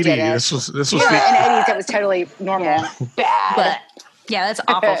 1980. This was in the 80s. It was totally normal. Yeah. Bad. But that's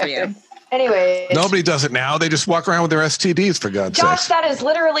awful for you. Anyway, nobody does it now. They just walk around with their STDs, for God's sake. Josh, that is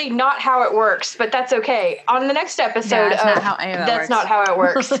literally not how it works, but that's okay. On the next episode, that's not how it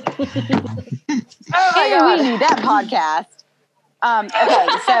works. Oh my God, we knew that podcast. Okay,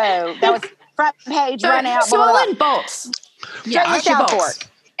 so that was front page run out. Swollen bolts. Yeah, South Fork.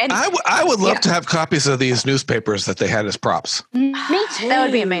 And I would love to have copies of these newspapers that they had as props. Me too. That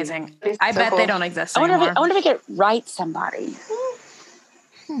would be amazing. I bet they don't exist anymore. I wonder if we could write somebody.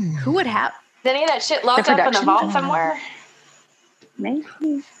 Who would have? Is any of that shit locked up in a vault somewhere?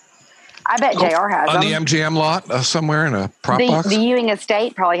 Maybe. I bet JR has on them. the MGM lot somewhere in a prop box. The Ewing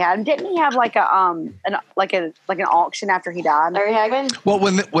estate probably had them. Didn't he have like a an auction after he died? Larry Hagman? Well,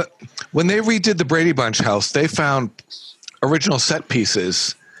 when they redid the Brady Bunch house, they found original set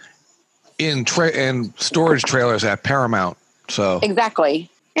pieces in storage trailers at Paramount. So exactly.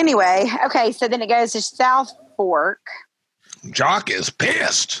 Anyway, okay, so then it goes to South Fork. Jock is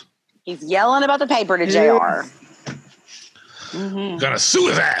pissed. He's yelling about the paper to JR. Mm-hmm. Gonna sue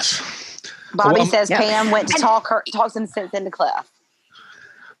his ass. Bobby says Pam went to talk some sense into Cliff.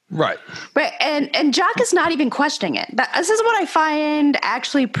 Right. Right. And Jock is not even questioning it. This is what I find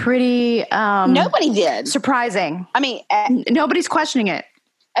actually pretty nobody did. Surprising. I mean, nobody's questioning it.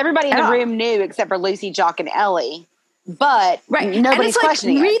 Everybody in the room knew except for Lucy, Jock, and Ellie. But nobody's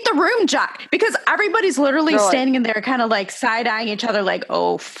questioning it. Read the room, Jock, because everybody's literally standing in there kind of like side-eyeing each other like,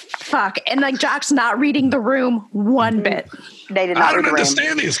 oh, fuck. And like Jock's not reading the room one bit. They did not read the room. I don't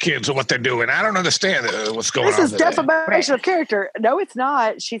understand these kids and what they're doing. I don't understand what's going on. This is defamation of character. No, it's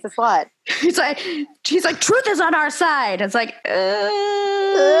not. She's a slut. She's like, truth is on our side. It's like, and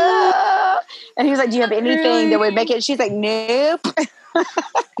he was like, do you have anything that would make it? She's like, nope. Nope.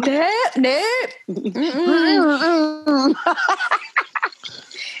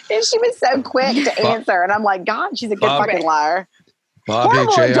 And she was so quick to answer. And I'm like, God, she's a good fucking liar. Bobby,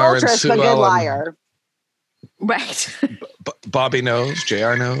 horrible JR, adulteress, and Sue but good Ellen. liar. Right. Bobby knows.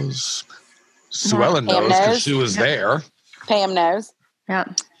 JR knows. Sue Ellen knows because Sue was there. Pam knows. Yeah.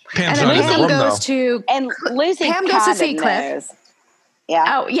 Pam's and not in the room, goes though. And Lucy Pam goes to see Cliff.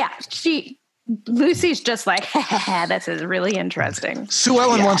 Yeah. Oh, yeah. Lucy's just like, this is really interesting. Sue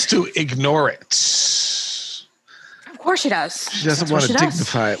Ellen wants to ignore it. Of course she does. She doesn't want to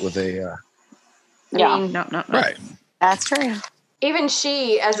dignify it with a... No. Right. That's true. Even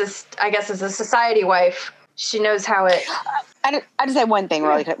she, as a society wife, she knows how it... I just say one thing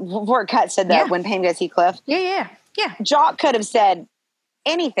really quick. Before Cut said that when Pam goes see Cliff. Yeah. Jock could have said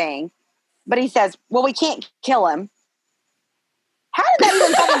anything, but he says, well, we can't kill him. How did that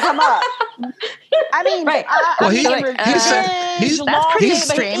even fucking come up? I mean, right. That's pretty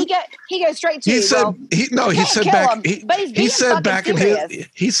extreme. He goes straight to. He said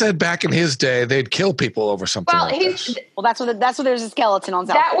back in his day they'd kill people over something. Well, like this. That's what there's a skeleton on.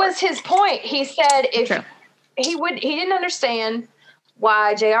 That was his point. He said he didn't understand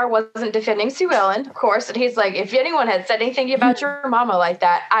why JR wasn't defending Sue Ellen, of course, and he's like, if anyone had said anything about your mama like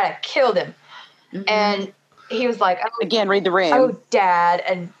that, I'd have killed him. Mm-hmm. And he was like, again, read the room. Oh, Dad.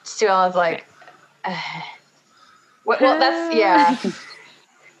 And Sue Ellen's like, well, that's,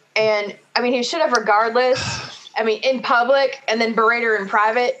 And, I mean, he should have regardless. I mean, in public and then berate her in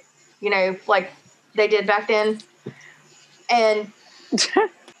private, like they did back then. And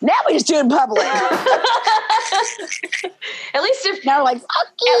now we just do it in public. At least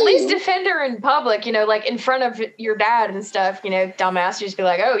defend her in public, like in front of your dad and stuff, dumbass. You just be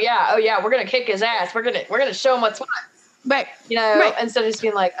like, oh yeah, we're gonna kick his ass. We're gonna show him what's what. Right. Instead of just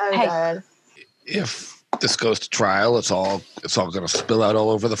being like, oh Dad. If this goes to trial, it's all gonna spill out all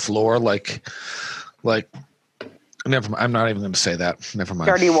over the floor like never mind. I'm not even gonna say that. Never mind.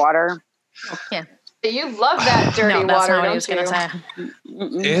 Dirty water. Yeah. You love that dirty water, not what don't I was you? Gonna say.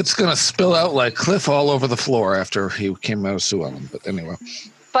 It's gonna spill out like Cliff all over the floor after he came out of Sue Ellen. But anyway.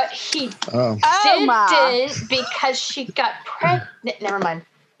 But he didn't because she got pregnant. Never mind.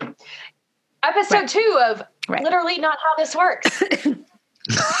 Episode 2 of literally not how this works.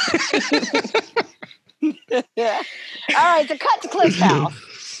 All right, so cut to Cliff's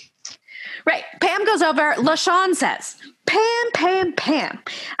house. Right. Pam goes over. LaShawn says, Pam.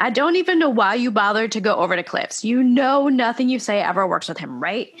 I don't even know why you bothered to go over to Cliff's. You know nothing you say ever works with him,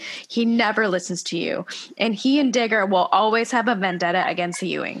 right? He never listens to you. And he and Digger will always have a vendetta against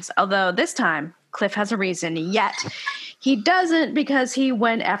the Ewings. Although this time, Cliff has a reason, yet he doesn't because he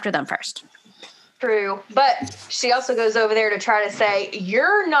went after them first. True. But she also goes over there to try to say,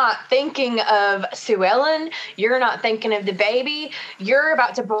 you're not thinking of Sue Ellen. You're not thinking of the baby. You're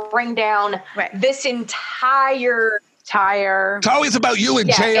about to bring down this entire... It's always about you and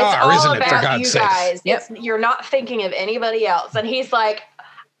JR, it's isn't it, for God's sake? Guys. Yep. You're not thinking of anybody else. And he's like,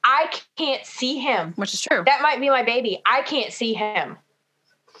 I can't see him. Which is true. That might be my baby. I can't see him.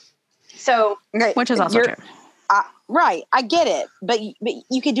 So... Which is also true. Right. I get it. But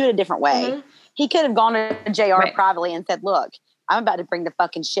you could do it a different way. Mm-hmm. He could have gone to JR privately and said, look, I'm about to bring the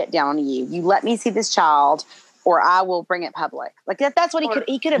fucking shit down on you. You let me see this child or I will bring it public. Like that's what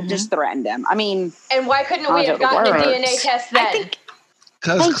he could have just threatened him. I mean. And why couldn't we have gotten a DNA test then?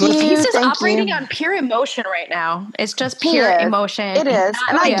 Because Cliff, he's just operating on pure emotion right now. It's just pure emotion. It is.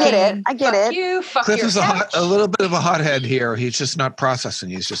 And I get it. I get it. You, fuck Cliff your is a little bit of a hothead here. He's just not processing.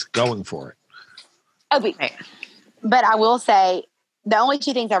 He's just going for it. Oh, but I will say the only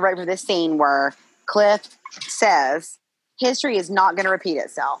two things I wrote for this scene were Cliff says history is not going to repeat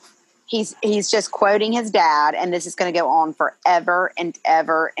itself. He's just quoting his dad, and this is going to go on forever and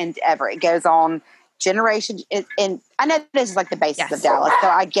ever and ever. It goes on generations. And I know this is like the basis of Dallas, so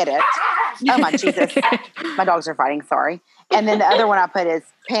I get it. Oh my Jesus. My dogs are fighting, sorry. And then the other one I put is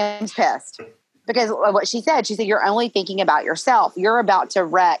Pam's pissed. Because what she said, you're only thinking about yourself. You're about to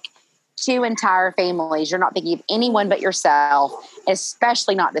wreck 2 entire families. You're not thinking of anyone but yourself,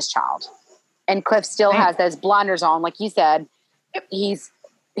 especially not this child. And Cliff still has those blinders on. Like you said, he's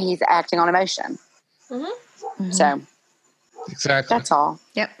acting on emotion. Mm-hmm. So exactly. That's all.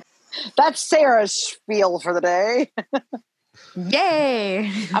 Yep. That's Sarah's spiel for the day.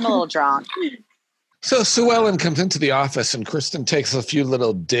 Yay. I'm a little drunk. So Sue Ellen comes into the office and Kristen takes a few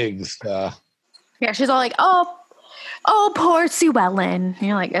little digs. Yeah, she's all like, oh, poor Sue Ellen. And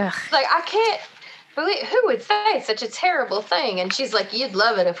you're like, ugh. Like, I can't believe, who would say such a terrible thing? And she's like, you'd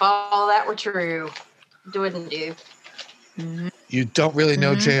love it if all that were true. Wouldn't you? Mm-hmm. You don't really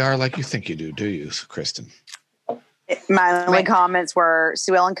know JR like you think you do you, Kristen? My only comments were,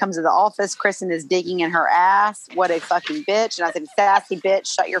 Sue Ellen comes to the office, Kristen is digging in her ass. What a fucking bitch. And I said, sassy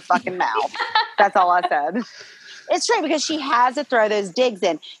bitch, shut your fucking mouth. That's all I said. It's true because she has to throw those digs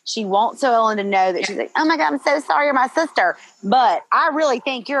in. She wants Sue Ellen to know that she's like, oh my God, I'm so sorry you're my sister. But I really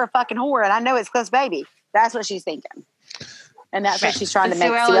think you're a fucking whore and I know it's Cliff's baby. That's what she's thinking. And that's what she's trying to make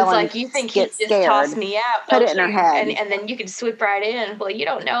Sue Ellen like, you think get you scared. just toss me out. Put it in her head. And then you can swoop right in. Well, you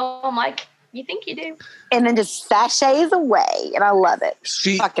don't know. I'm like, you think you do. And then just sashays away. And I love it.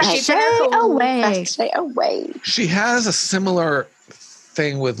 Sashay away. Sashay away. She has a similar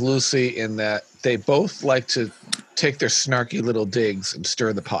thing with Lucy in that they both like to take their snarky little digs and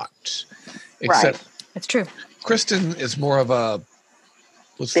stir the pot. Except It's true. Kristen is more of a,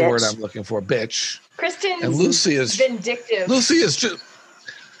 what's the word I'm looking for? Bitch. Kristen and Lucy is vindictive. Lucy is just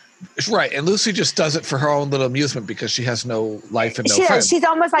right, and Lucy just does it for her own little amusement because she has no life and no friends. She's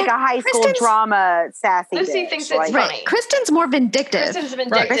almost like a high school drama sassy. Lucy bitch. thinks it's funny. Kristen's more vindictive. Kristen's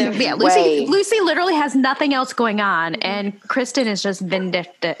vindictive. Yeah, Lucy literally has nothing else going on, and Kristen is just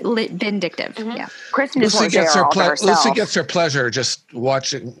vindictive. Mm-hmm. Yeah, Kristen Lucy gets her pleasure just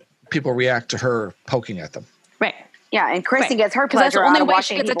watching people react to her poking at them. Right. Yeah, and Kristen gets her pleasure out of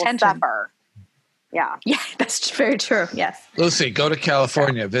watching people suffer. Yeah. Yeah, that's very true. Yes. Lucy, go to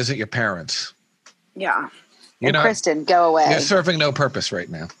California, visit your parents. Yeah. And Kristen, go away. You're serving no purpose right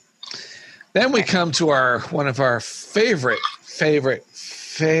now. Then we come to one of our favorite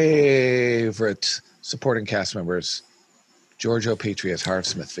supporting cast members, Giorgio Petrie as Harv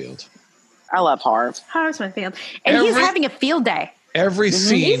Smithfield. I love Harv. Harv Smithfield. And he's having a field day. Every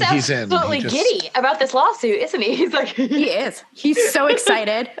scene he's in. He's absolutely giddy about this lawsuit, isn't he? He's like, he is. He's so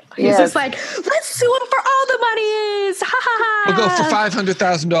excited. He's just like, let's sue him for all the monies. Ha ha ha. We'll go for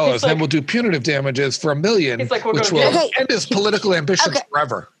 $500,000. Then we'll do punitive damages for $1 million, which will end his political ambitions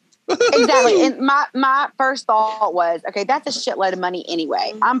forever. Exactly. And my first thought was, okay, that's a shitload of money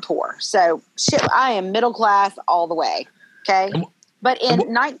anyway. I'm poor. So I am middle class all the way. Okay. But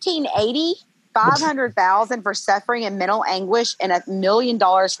in 1980, $500,000 for suffering and mental anguish and $1 million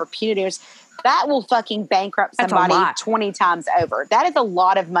for punitives, that will fucking bankrupt somebody 20 times over. That is a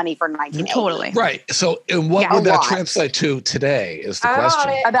lot of money for 1980. Totally. Right. So what would that translate to today is the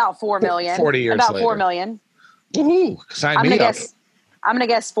question. About $4 million. 40 years about later. $4 million. Woohoo. Sign me up. I'm going to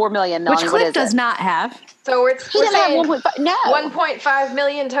guess $4 million. Which Cliff does not have. So we're saying 1.5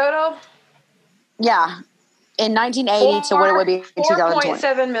 million total? Yeah. In 1980 to what it would be in 2020.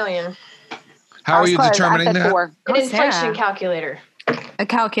 4.7 million. How are you determining that? An inflation calculator. A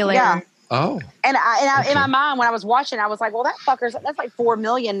calculator. Yeah. Oh. And in my mind, when I was watching, I was like, well, that's like $4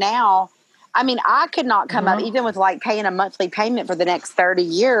 million now. I mean, I could not come up, even with like paying a monthly payment for the next 30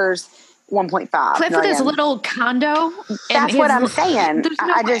 years, 1.5 Cliff with his little condo. That's what I'm saying.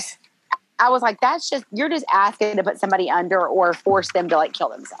 I was like, you're just asking to put somebody under or force them to like kill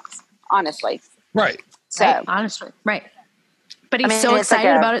themselves. Honestly. Right. So honestly. Right. But he's so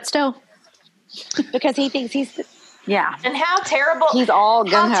excited about it still. Because he thinks And how terrible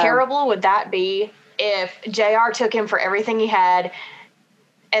terrible would that be if JR took him for everything he had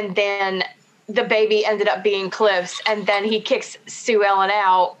and then the baby ended up being Cliff's and then he kicks Sue Ellen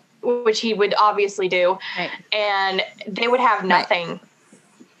out, which he would obviously do, and they would have nothing. Right.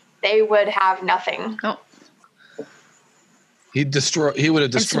 They would have nothing. Oh. He would have destroyed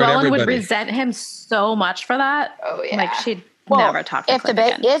Sue Ellen everybody. would resent him so much for that. Oh yeah. Like she'd never talk to Cliff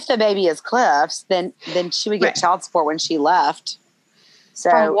again. If the baby is Cliff's, then she would get child support when she left. So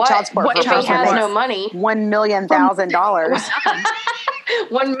child support what child support has no money? $1,000,000. $1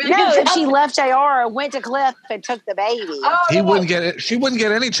 million. No, if she left JR, went to Cliff and took the baby. Oh, he wouldn't get it. She wouldn't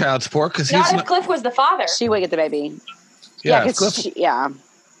get any child support because not if Cliff was the father. She would get the baby. Yeah,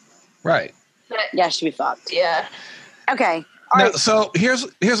 right. Yeah, she'd be fucked. Yeah. Okay. Now, so here's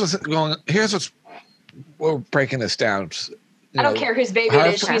what's going. We're breaking this down. I don't care whose baby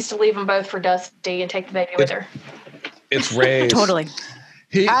it is. She needs to leave them both for Dusty and take the baby with her. It's Ray's. Totally.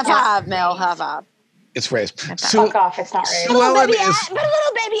 High five, Mel. High five. It's Ray's. Fuck off. It's not Ray's. Put a little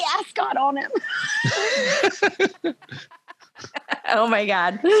baby ascot on him. Oh my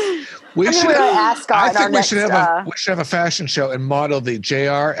God. We should have a fashion show and model the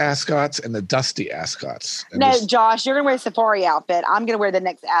JR ascots and the Dusty ascots. No, Josh, you're gonna wear a safari outfit. I'm gonna wear the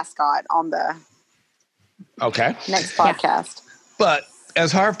next ascot on the next podcast. But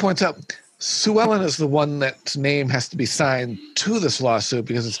as Harv points out, Sue Ellen is the one that's name has to be signed to this lawsuit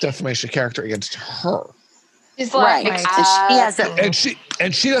because it's defamation of character against her. She's like,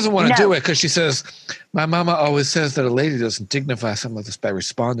 and she doesn't want to do it because she says, my mama always says that a lady doesn't dignify something like this by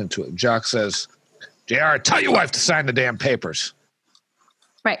responding to it. And Jock says, JR, tell your wife to sign the damn papers.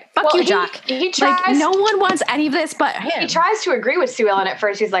 Right. Fuck you, Jock. He tries, no one wants any of this but him. He tries to agree with Sue Ellen at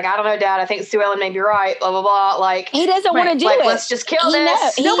first. He's like, I don't know, Dad. I think Sue Ellen may be right. Blah, blah, blah. Like, he doesn't want to do it. Let's just kill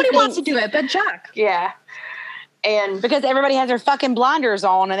this. Nobody wants to do it but Jock. Yeah. And because everybody has their fucking blinders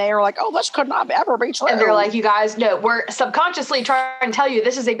on and they are like, oh, this could not ever be true. And they're like, you guys, no, we're subconsciously trying to tell you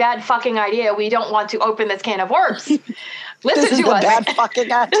this is a bad fucking idea. We don't want to open this can of worms. Listen to us. Bad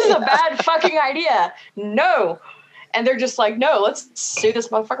fucking idea. This is a bad fucking idea. No. And they're just like, no, let's sue this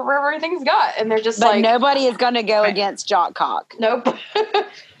motherfucker for everything he's got. And they're just but like, nobody is going to go against Jock Cock. Nope.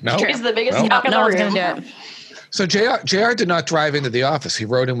 No. He's the biggest cock in the room. No one's going to do it. So JR did not drive into the office. He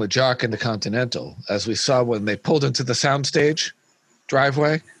rode in with Jock in the Continental, as we saw when they pulled into the soundstage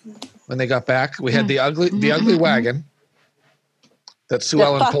driveway. When they got back, we had the ugly wagon that Sue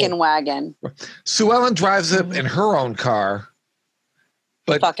Ellen pulled. The fucking wagon. Sue Ellen drives it in her own car.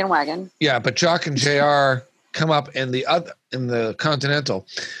 But fucking wagon. Yeah, but Jock and JR come up in the Continental.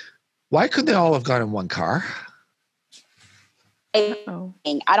 Why couldn't they all have gone in one car? I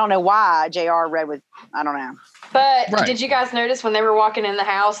don't know why JR read with. I don't know. But did you guys notice when they were walking in the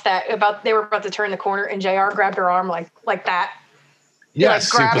house that they were about to turn the corner and JR grabbed her arm like that?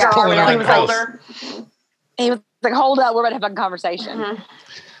 Yes, he grabbed her arm and he held her. He was like, "Hold up, we're about to have a conversation."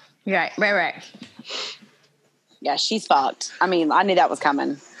 Mm-hmm. Right. Yeah, she's fucked. I mean, I knew that was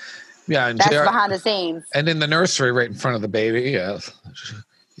coming. Yeah, and that's JR, behind the scenes. And in the nursery, right in front of the baby,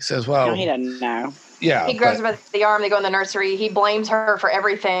 he says, "Well, no, he doesn't know." Yeah, he grabs her by the arm. They go in the nursery. He blames her for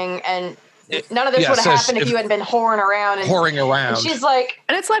everything, and none of this would have happened if you hadn't been whoring around. And she's like,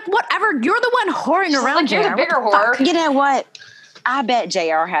 and it's like, whatever. You're the one whoring around. Like, you're the bigger whore. You know what? I bet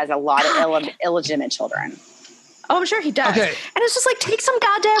JR has a lot of illegitimate children. Oh, I'm sure he does. Okay. And it's just like, take some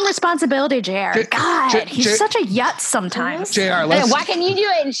goddamn responsibility, JR. God, he's such a yutz sometimes. JR, why can you do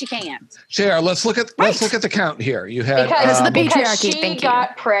it and she can't? JR, let's look at the count here. You had because of the patriarchy. She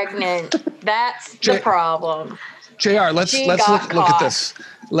got pregnant. That's the problem. JR, let's look at this.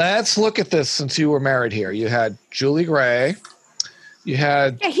 Let's look at this since you were married here. You had Julie Gray. You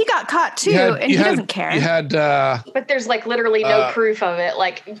had he got caught too, and he doesn't care. You had but there's like literally no proof of it.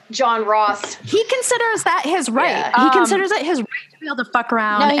 Like John Ross, he considers that his right. Yeah. He considers it his right to be able to fuck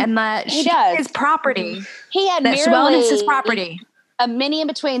around, and that she does his property. He had that Sue Ellen is his property. A mini in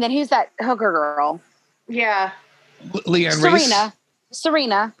between. Then who's that hooker girl? Yeah, Leanne Reese.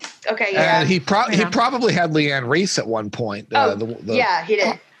 Serena. Okay, yeah. And he probably had Leanne Reese at one point. Yeah, he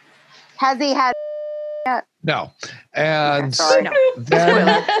did. Has he had? No, and then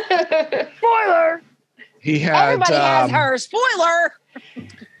spoiler. He had everybody has her spoiler.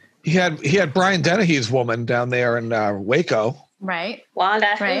 He had Brian Dennehy's woman down there in Waco. Right,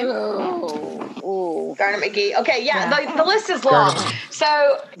 Wanda. Right. Ooh. Garnet McGee. Okay, yeah. The list is long.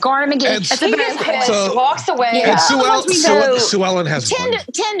 So Garnet McGee. He gets pissed, walks away. And Sue Ellen has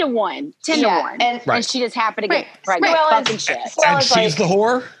 10 to 1. 10 to 1. And she just happened to get pregnant. And she's the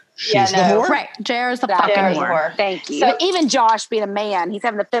whore. She's the whore? Right. JR is the fucking whore. Thank you. So, even Josh being a man, he's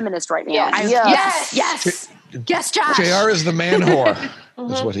having the feminist right now. Yes, Josh. JR is the man whore.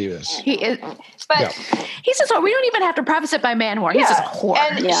 Is what he is. He is. But he's just, we don't even have to preface it by man whore. He's just a whore.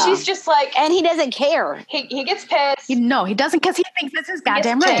 And she's just like. And he doesn't care. He gets pissed. No, he doesn't because he's thinks this is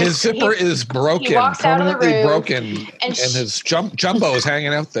goddamn right. His zipper is broken, he walks out of the permanently room, broken, and his jumbo is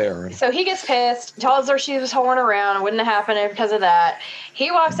hanging out there. So he gets pissed, tells her she was whoring around, it wouldn't have happened because of that.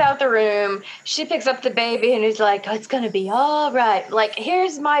 He walks out the room, she picks up the baby, and he's like, oh, it's going to be all right. Like,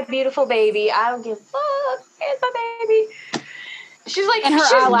 here's my beautiful baby. I don't give a fuck. Here's my baby. She's like, and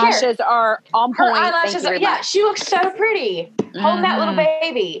her eyelashes are on point. Her eyelashes are, yeah, she looks so pretty. Holding that little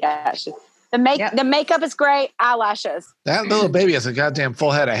baby. Yeah, the makeup is great. Eyelashes. That little baby has a goddamn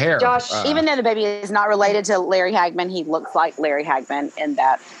full head of hair. Josh, even though the baby is not related to Larry Hagman, he looks like Larry Hagman in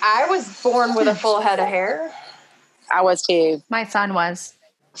that. I was born with a full head of hair. I was too. My son was.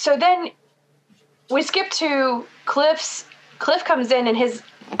 So then we skip to Cliff comes in and his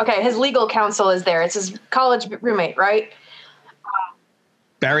legal counsel is there. It's his college roommate, right?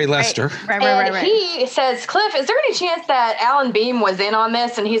 Barry Lester. Right. He says, Cliff, is there any chance that Alan Beam was in on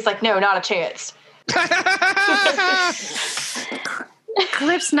this? And he's like, no, not a chance.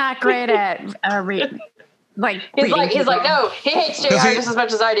 Cliff's not great at He's like, no, he hates JR just as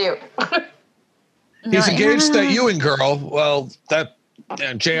much as I do. He's engaged to that Ewing girl. Well, that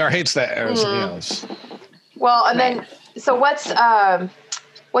JR hates that. Well, and then, so what's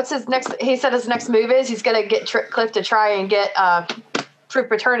his next? He said his next move is he's going to get Cliff to try and get proof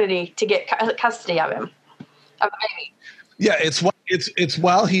paternity to get custody of him, of the baby. Yeah, it's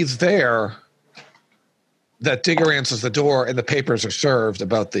while he's there that Digger answers the door and the papers are served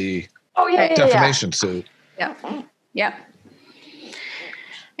about the defamation suit. Yep.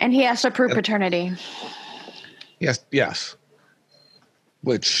 And he has to prove paternity. Yes.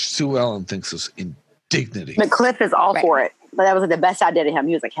 Which Sue Ellen thinks is indignity. But Cliff is all for it. But that was the best idea to him.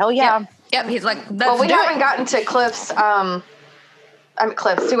 He was like, hell yeah. Yep. He's like, well, we haven't gotten to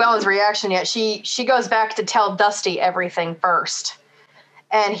Sue Ellen's reaction yet. She goes back to tell Dusty everything first.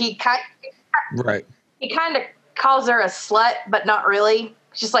 And he kind of calls her a slut, but not really.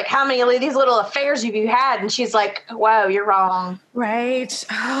 She's like, how many of these little affairs have you had? And she's like, wow, you're wrong. Right.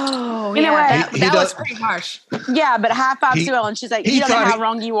 Oh, you know what? That was pretty harsh. Yeah, but high five Sue Ellen. She's like, you don't know how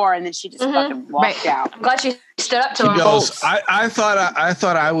wrong you are. And then she just fucking walked out. I'm glad she stood up to him. He goes, I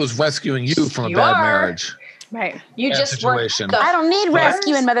thought I was rescuing you from a bad marriage. Right. You just situation. I don't need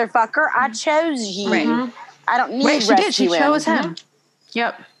rescuing, motherfucker. I chose you. Right. I don't need rescuing. She did. She chose him.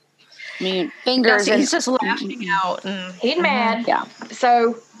 Yep. I mean, fingers. He's just lashing out. And, he's mad. Yeah.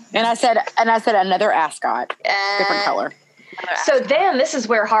 So. And I said another ascot, different color. So then this is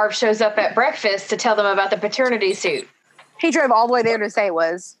where Harv shows up at breakfast to tell them about the paternity suit. He drove all the way there to say it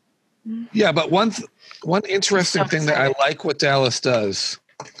was. Yeah, but one interesting thing that I like what Dallas does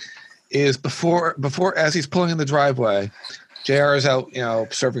is before as he's pulling in the driveway, JR is out,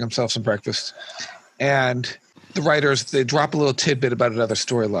 serving himself some breakfast, and the writers, they drop a little tidbit about another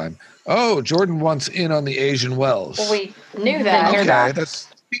storyline. Oh, Jordan wants in on the Asian wells. Well, we knew that. Okay,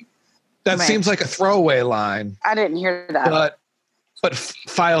 that seems like a throwaway line. I didn't hear that. But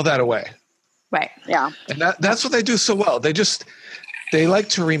file that away. Right. Yeah. And that's what they do so well. They like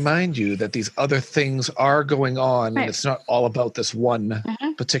to remind you that these other things are going on, and it's not all about this one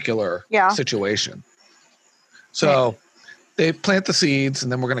particular situation. So they plant the seeds,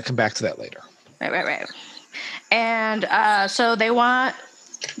 and then we're going to come back to that later. Right. And so they want,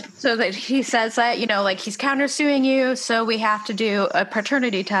 so that he says that, he's countersuing you, so we have to do a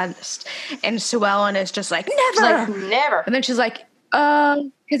paternity test. And Sue Ellen is just like, never. She's like, never. And then she's like,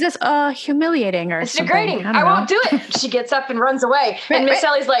 is this humiliating or it's something? Degrading. I won't do it. She gets up and runs away. And Miss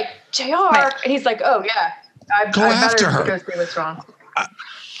Ellie's like, JR. And he's like, oh, yeah. I after her. Go see what's wrong.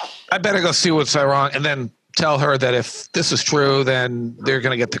 I better go see what's wrong. And then tell her that if this is true, then they're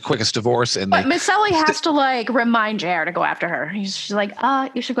going to get the quickest divorce. But Miss Ellie has to remind JR to go after her. She's like,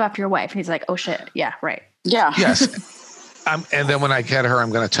 you should go after your wife. And he's like, oh shit. Yeah, right. Yeah. Yes. And then when I get her, I'm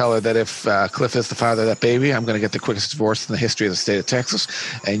going to tell her that if Cliff is the father of that baby, I'm going to get the quickest divorce in the history of the state of Texas,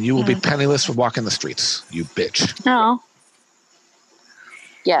 and you will be penniless for walking the streets, you bitch. No.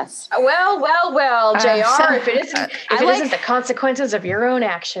 Yes. Well, JR, if it isn't the consequences of your own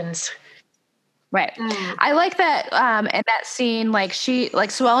actions. Right. I like that in that scene, Sue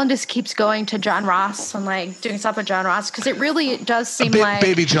Ellen just keeps going to John Ross and doing stuff with John Ross, because it really does seem like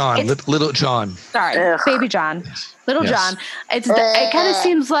Baby John, Little John. Sorry, Baby John, Little John. It kind of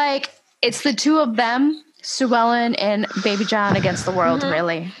seems like it's the two of them, Sue Ellen and Baby John, against the world,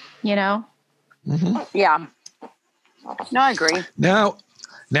 really. Yeah. No, I agree. Now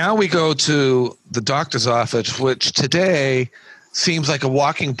we go to the doctor's office, which today seems like a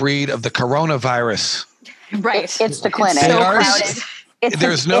walking breed of the coronavirus. Right. It's the clinic. They So are, crowded.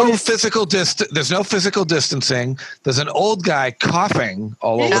 There's no physical distancing. There's an old guy coughing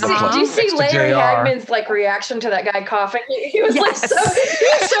all over the place. Did you see Larry Hagman's like reaction to that guy coughing? He was like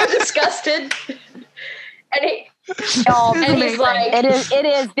so disgusted. And he's like, it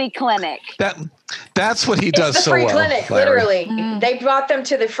is the clinic. That's what he does the so free well. clinic, Larry. literally. They brought them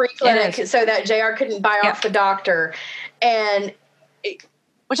to the free clinic so that JR couldn't buy off the doctor. And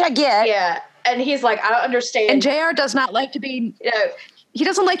which I get. Yeah. And he's like, I don't understand. And JR does not like to be he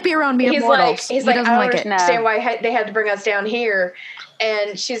doesn't like to be around mere mortals. He's like, I don't understand why they had to bring us down here.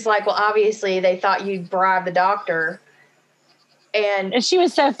 And she's like, well, obviously they thought you'd bribe the doctor. And she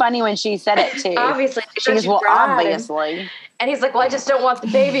was so funny when she said it too. Obviously. She was, well, obviously. And he's like, well, I just don't want the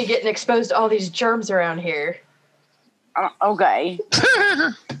baby getting exposed to all these germs around here. Okay.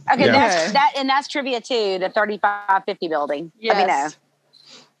 Okay, that's trivia too, the 3550 building. Yes. Let me know.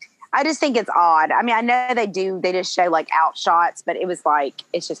 I just think it's odd. I mean, I know they just show like out shots, but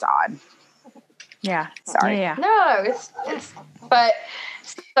it's just odd. Yeah. Sorry. Yeah. No, it's but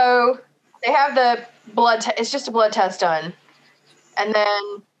so they have the blood it's just a blood test done. And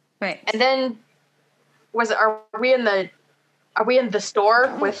then and then are we in the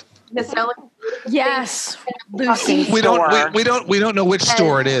store with Miss Ellie? Yes. Lucy. We don't know which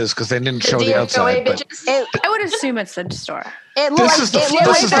store it is because they didn't show the outside. But I would assume it's the store. This is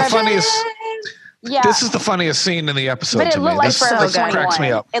the funniest. Yeah. This is the funniest scene in the episode. But it to looked me. like This Forever 21. cracks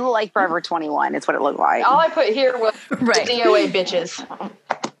me up. It looked like Forever 21. It's what it looked like. All I put here was DOA bitches.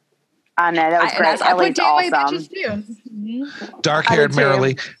 I know, that was great. Ellie's awesome. Too. Dark-haired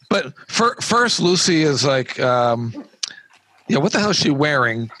Marilee. But first, Lucy is like, what the hell is she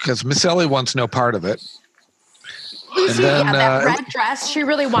wearing? Because Miss Ellie wants no part of it. Lucy, that red dress she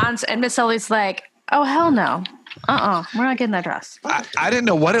really wants, and Miss Ellie's like, oh, hell no. We're not getting that dress. I didn't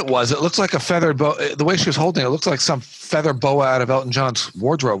know what it was. It looks like a feathered bow. The way she was holding it, looks like some feather boa out of Elton John's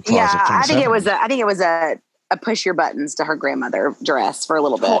wardrobe closet. Yeah, I think it was a push your buttons to her grandmother dress for a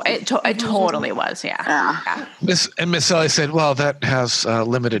little bit. Oh, it totally was, yeah. Miss Ellie said, well, that has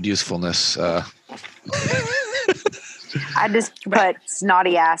limited usefulness. I just put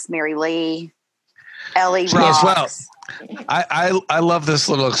snotty ass Mary Lee. Ellie rocks. Goes, well, I love this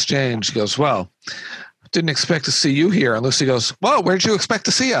little exchange. She goes, well, didn't expect to see you here. And Lucy goes, well, where'd you expect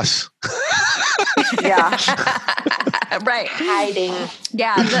to see us? Yeah. Right. Hiding.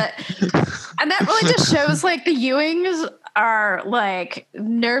 Yeah. And that really just shows like the Ewings are like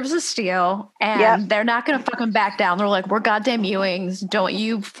nerves of steel and they're not going to fucking back down. They're like, we're goddamn Ewings. Don't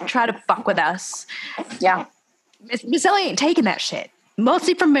you try to fuck with us. Yeah. Miss Ellie ain't taking that shit.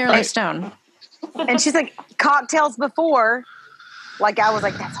 Mostly from Marilee Stone. And she's like, cocktails before. Like, I was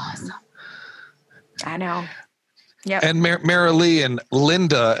like, that's awesome. I know. Yeah. And Marilee and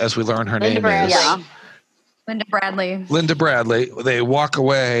Linda, as we learn her name is. Yeah. Linda Bradley. They walk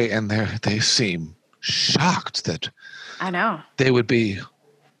away and they seem shocked that I know they would be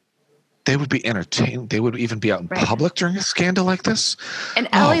entertained. They would even be out in public during a scandal like this. And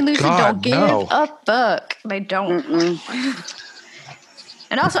Ellie and Lucy don't give a fuck. They don't.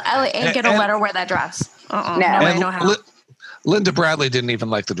 And also, Ellie ain't gonna let her wear that dress. No way, no how. Linda Bradley didn't even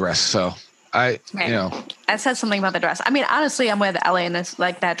like the dress, so that says something about the dress. I mean, honestly, I'm with Ellie in this.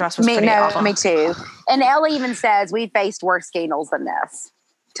 Like that dress was pretty awful. Me too. And Ellie even says we faced worse scandals than this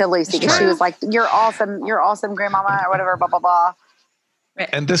to Lucy because she was like, "You're awesome, grandmama," or whatever, blah blah blah. Right.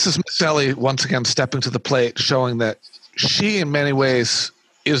 And this is Miss Ellie once again stepping to the plate, showing that she, in many ways,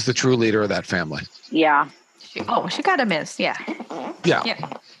 is the true leader of that family. Yeah. She got a miss. Yeah,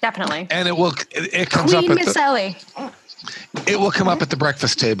 definitely. And it comes Queen up at Miss Ellie. It will come up at the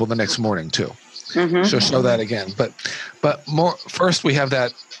breakfast table the next morning too. She'll show that again. But more first, we have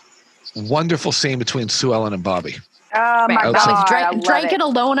that wonderful scene between Sue Ellen and Bobby. Oh my God! Drinking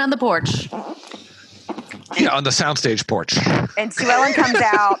alone on the porch. Yeah, on the soundstage porch. And Sue Ellen comes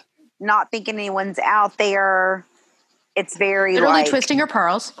out, not thinking anyone's out there. It's very literally twisting her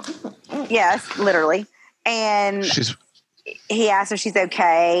pearls. Yes, literally. And he asked if she's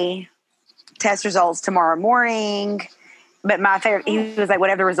okay. Test results tomorrow morning. But my favorite, he was like,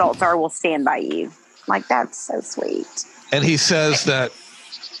 whatever the results are, we'll stand by you. I'm like, that's so sweet. And he says that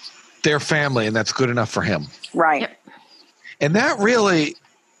they're family and that's good enough for him. Right. Yep. And that really,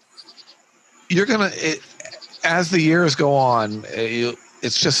 as the years go on,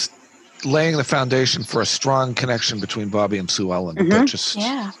 it's just laying the foundation for a strong connection between Bobby and Sue Ellen. That just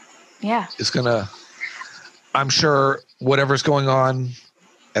is going to, I'm sure whatever's going on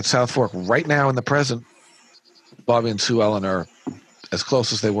at South Fork right now in the present, Bobby and Sue Ellen are as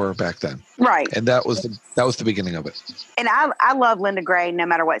close as they were back then. Right. And that was the beginning of it. And I love Linda Gray no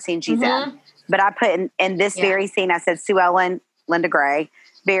matter what scene she's in. But I put in this very scene, I said, Sue Ellen, Linda Gray,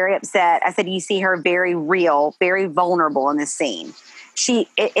 very upset. I said, you see her very real, very vulnerable in this scene.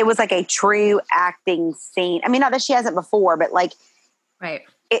 It was like a true acting scene. I mean, not that she hasn't before, but like, right.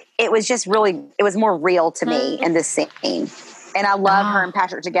 It was just really, it was more real to me in this scene. And I love her and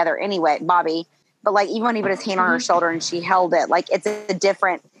Patrick together anyway, Bobby. But like, even when he put his hand on her shoulder and she held it, like it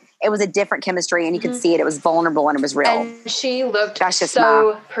was a different chemistry, and you could see it. It was vulnerable and it was real. And she looked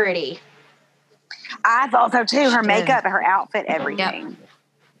so pretty. I thought so too. Her makeup, her outfit, everything.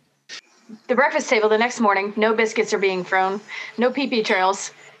 Yep. The breakfast table the next morning, no biscuits are being thrown, no pee-pee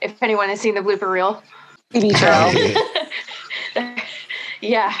trails, if anyone has seen the blooper reel. Pee-pee trail.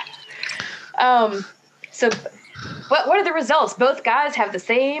 Yeah. So what are the results? Both guys have the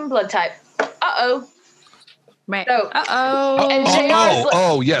same blood type. Uh-oh. Right. So,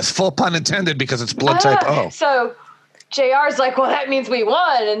 and yes, full pun intended, because it's blood type O. So JR's like, well, that means we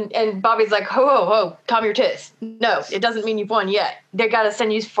won. And Bobby's like, ho, calm your tits. No, it doesn't mean you've won yet. They got to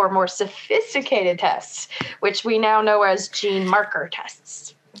send you for more sophisticated tests, which we now know as gene marker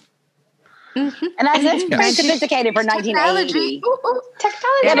tests. Mm-hmm. And that's pretty sophisticated for 1980.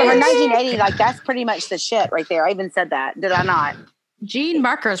 Technology. Yeah, but for 1980, like that's pretty much the shit right there. I even said that. Did I not? Gene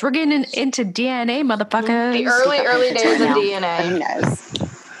markers. We're getting into DNA, motherfuckers. The early days of DNA. Who knows?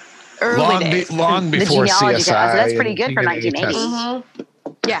 Long before CSI. So that's pretty good for 1980.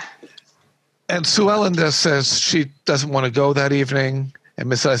 Mm-hmm. Yeah. And Sue Ellen says she doesn't want to go that evening. And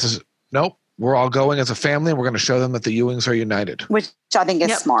Miss Ellie says, nope, we're all going as a family, and we're going to show them that the Ewings are united. Which I think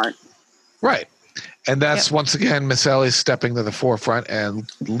is smart. Right. And that's once again Miss Ellie stepping to the forefront and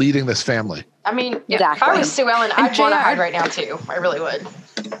leading this family. I mean, if I was Sue Ellen, I'd want to hide right now too. I really would.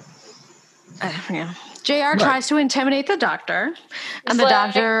 Yeah. JR tries to intimidate the doctor, and the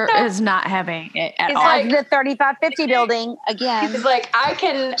doctor is not having it at all. Like the 3550 building again. He's like, I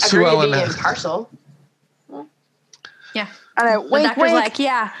can agree to be impartial. Yeah. I know. The doctor's like,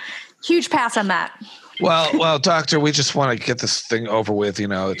 yeah, huge pass on that. Well, doctor, we just want to get this thing over with. You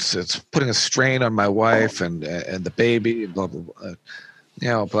know, it's putting a strain on my wife and the baby, blah, blah, blah. You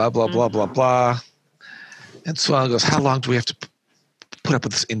know, blah, blah, blah, blah, blah. And Sue Ellen goes, how long do we have to put up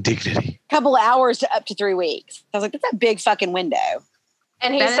with this indignity? A couple of hours to up to 3 weeks. I was like, that's a big fucking window.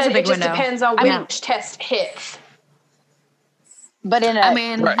 And he said it just depends on which test hits. But in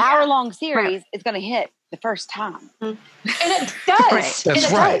an hour-long series, it's going to hit the first time. And it does.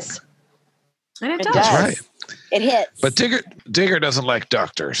 That's right. And it does. That's right. It hits. But Digger doesn't like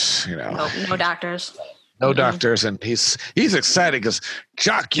doctors, you know. No doctors. No doctors, and he's excited because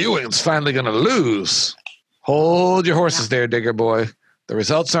Jock Ewing's finally going to lose. Hold your horses there, Digger boy. The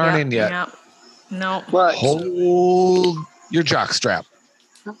results aren't in yet. Yep. No. Hold your jock strap.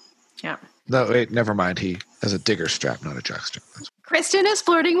 Yeah. No, wait, never mind. He has a Digger strap, not a jock strap. Kristen is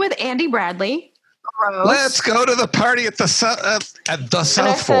flirting with Andy Bradley. Gross. Let's go to the party at the South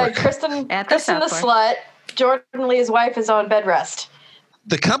Fork. Kristen the slut. Jordan Lee's wife is on bed rest.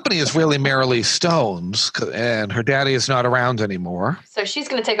 The company is really Marilee Stone's, and her daddy is not around anymore. So she's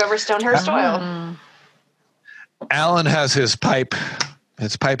going to take over Stonehurst Oil. Alan has his pipe.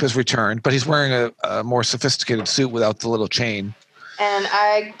 His pipe is returned, but he's wearing a more sophisticated suit without the little chain. And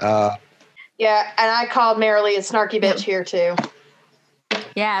I called Marilee a snarky bitch here too.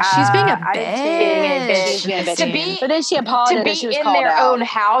 Yeah, she's being a bitch. But then she apologized. To be she was in called their out. own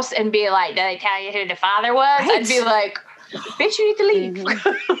house and be like, did I tell you who the father was? Right. I'd be like, bitch, you need to leave.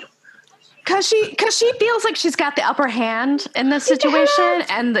 Because she feels like she's got the upper hand in this situation,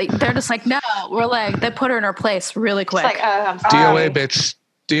 and they're just like, no. We're like, they put her in her place really quick. It's like, I'm sorry. DOA bitch.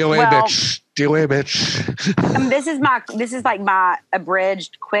 DOA bitch. DOA bitch. This is like my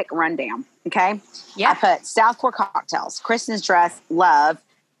abridged quick rundown. Okay. Yeah. I put South Fork cocktails, Kristen's dress, love,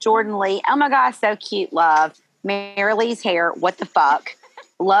 Jordan Lee, oh my gosh, so cute, love, Marilee's hair, what the fuck,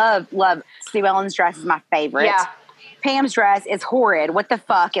 love. Sue Ellen's dress is my favorite. Yeah. Pam's dress is horrid. What the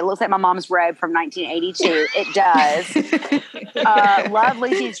fuck? It looks like my mom's robe from 1982. It does. Love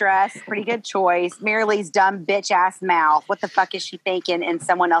Lucy's dress. Pretty good choice. Marilee's dumb bitch ass mouth. What the fuck is she thinking in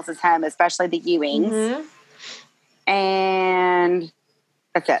someone else's home, especially the Ewings? Mm-hmm. And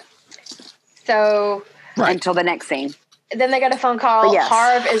that's it. So until the next scene. Then they got a phone call. Yes.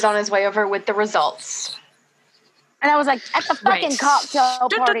 Harv is on his way over with the results. And I was like, at the fucking cocktail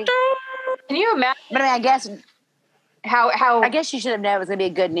party. Can you imagine? But I mean, I guess... How I guess you should have known it was going to be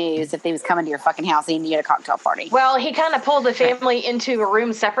good news if he was coming to your fucking house and you had a cocktail party. Well, he kind of pulled the family into a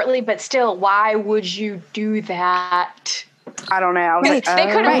room separately, but still, why would you do that? I don't know. They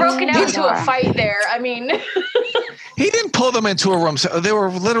could have broken out into a fight there. I mean... He didn't pull them into a room. So they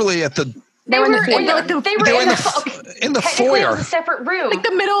were literally at the They were in the foyer. They were in the technically foyer. it was a separate room. Like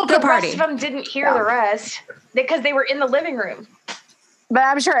the middle of the party. The rest of them didn't hear the rest because they were in the living room. But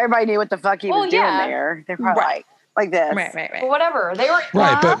I'm sure everybody knew what the fuck he was doing there. They're probably like this. Right. Well, whatever. They were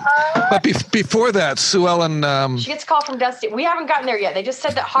but before that, Sue Ellen. She gets a call from Dusty. We haven't gotten there yet. They just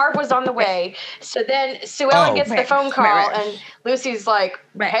said that Harv was on the way. So then Sue Ellen gets the phone call, and Lucy's like,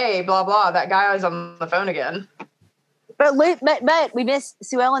 "Hey, blah blah. That guy was on the phone again." But we missed.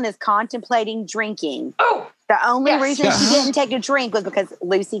 Sue Ellen is contemplating drinking. Oh, the only reason she didn't take a drink was because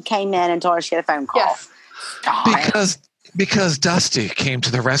Lucy came in and told her she had a phone call. Yes, because Dusty came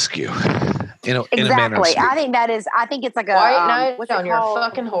to the rescue. In a manner of exactly. speaking. I think it's like a white knight what's on it your called?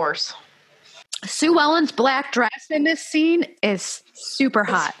 fucking horse. Sue Ellen's black dress in this scene is super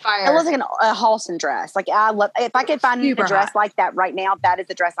hot. It looks like a Halston dress. Like I love. If I could find a dress like that right now, that is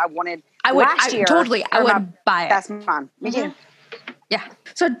the dress I wanted. I would last year. totally. I would buy it. That's fine. Me too. Yeah.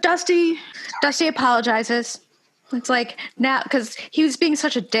 So Dusty apologizes. It's like now, because he was being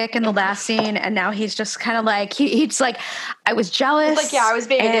such a dick in the last scene, and now he's just kind of like he's like, I was jealous. It's like, I was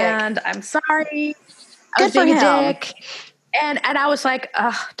being a dick, and I'm sorry. I was Good being for a him. dick, and I was like,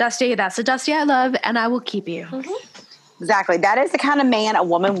 Dusty, that's the Dusty I love, and I will keep you. Exactly. That is the kind of man a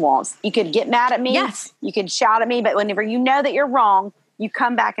woman wants. You could get mad at me. Yes. You could shout at me, but whenever you know that you're wrong, you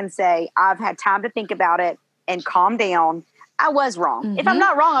come back and say, I've had time to think about it and calm down. I was wrong. If I'm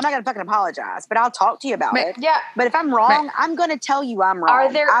not wrong, I'm not going to fucking apologize, but I'll talk to you about it. Yeah. But if I'm wrong, I'm going to tell you I'm wrong.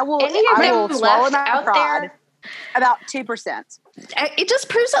 Are there I will swallow my pride. About 2%. It just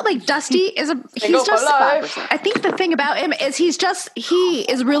proves that like Dusty is he's just 5%. I think the thing about him is he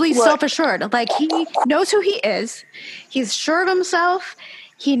is really self-assured. Like he knows who he is. He's sure of himself.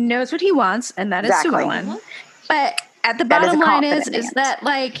 He knows what he wants, and that is Sue Ellen. But at the bottom line is that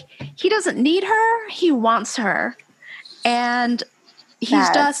like he doesn't need her, he wants her. And he's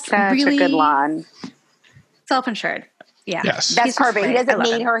just really a good line. Self-insured. Yeah. Yes. That's perfect. He doesn't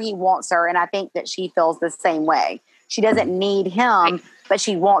need her, he wants her. And I think that she feels the same way. She doesn't need him, but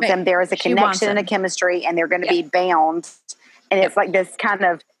she wants him. There is a connection and a chemistry, and they're going to be bound. And it's like this kind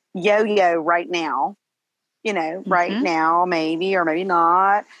of yo-yo right now. You know, right now, maybe or maybe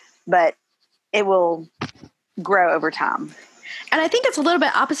not. But it will grow over time. And I think it's a little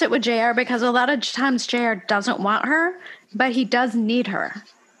bit opposite with JR because a lot of times JR doesn't want her, but he does need her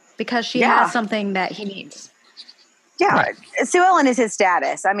because she has something that he needs. Yeah. Right. Sue Ellen is his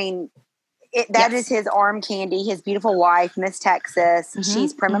status. I mean, that is his arm candy, his beautiful wife, Miss Texas.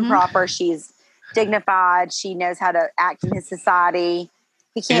 She's prim and proper. She's dignified. She knows how to act in his society.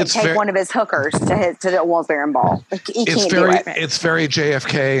 He can't take one of his hookers to the Wolfsbarren ball. He can't do it. It's very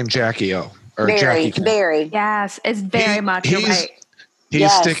JFK and Jackie O. Very. Yes, it's very much. You're right.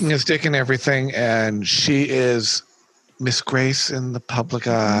 He's sticking his dick in everything, and she is Miss Grace in the public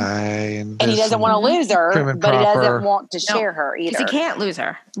eye. And he doesn't want to lose her, but he doesn't want to share her either. Because he can't lose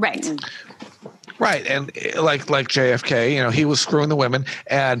her. Right. Right. And like JFK, you know, he was screwing the women,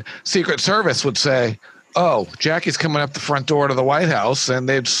 and Secret Service would say, oh, Jackie's coming up the front door to the White House, and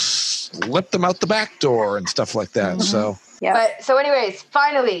they'd slip them out the back door and stuff like that. So, so anyways,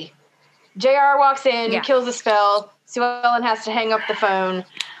 finally, JR walks in, kills the spell. Sue Ellen has to hang up the phone,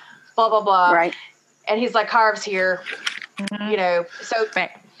 blah, blah, blah. Right. And he's like, Harv's here, you know. So,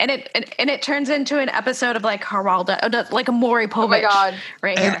 and it turns into an episode of like Geraldo, like a Maury Povich. Oh my God.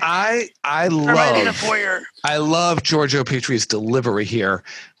 Right and here. I love Giorgio Petrie's delivery here,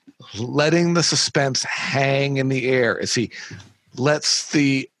 letting the suspense hang in the air as he lets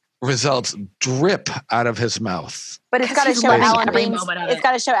the results drip out of his mouth. But it's got to show Alan Beam's. It's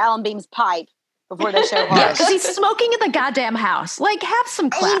got to show Alan Beam's pipe before they show Harv. Yeah, because he's smoking in the goddamn house. Like, have some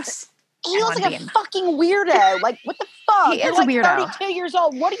class. He looks like a fucking weirdo. Like, what the fuck? He is like a weirdo. 32 years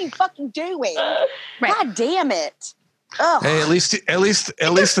old. What are you fucking doing? God damn it. Ugh. Hey, at least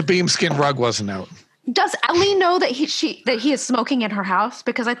the beam skin rug wasn't out. Does Ellie know that he is smoking in her house?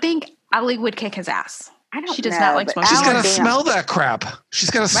 Because I think Ellie would kick his ass. She does not like smoking. She's got to smell that crap. She's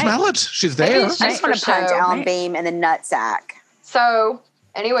got to smell it. She's there. I just want to punch Alan Beam in the nutsack. So,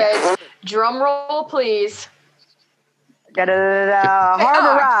 anyways, drum roll, please. Harv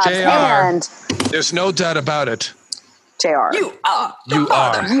arrives, and there's no doubt about it. JR. You are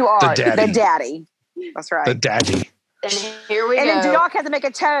the daddy. That's right. The daddy. And here we go. And then Doc has to make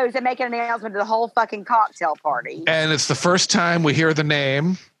a toast and make an announcement to the whole fucking cocktail party. And it's the first time we hear the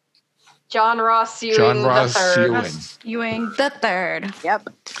name John Ross Ewing the third. Yep.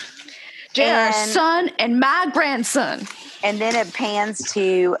 JR's son and my grandson. And then it pans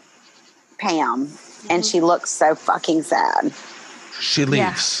to Pam, and she looks so fucking sad. She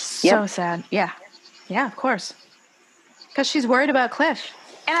leaves. Yeah, so sad. Yeah. Yeah, of course. Because she's worried about Cliff.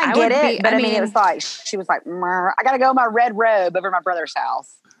 And I get it, but I mean, it was like, she was like, I got to go in my red robe over my brother's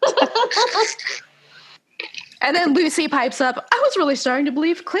house. And then Lucy pipes up, I was really starting to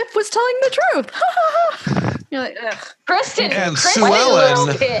believe Cliff was telling the truth. You're like, ugh. And Sue Kristen's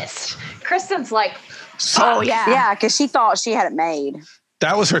Ellen. pissed. Kristen's like, oh, yeah. Yeah, because she thought she had it made.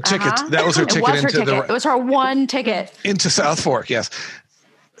 That was her ticket. That was her ticket It was her one ticket. Into South Fork, yes.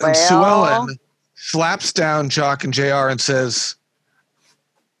 And Sue Ellen slaps down Jock and JR and says,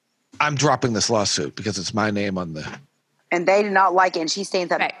 I'm dropping this lawsuit because it's my name on the... And they did not like it, and she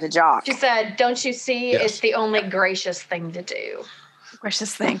stands up to Jock. She said, don't you see, it's the only gracious thing to do.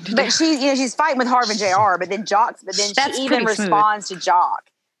 Gracious thing to do. But she's fighting with Harv and JR, but then she even responds to Jock.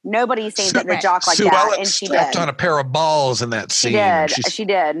 Nobody stands up to Jock like Sue that, Ellen and she stepped did. on a pair of balls in that scene. She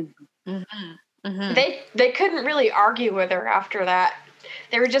did. Mm-hmm. Mm-hmm. They couldn't really argue with her after that.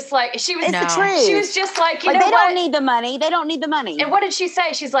 They were just like, It's the truth. She was just like, you know they what? don't need the money. They don't need the money. And what did she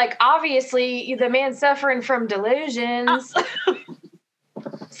say? She's like, obviously, the man's suffering from delusions.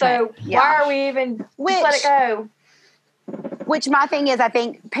 So why are we even just let it go? Which my thing is, I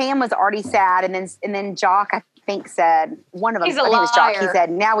think Pam was already sad, and then Jock, I think, said, one of them, He's a I think it was Jock, he liar.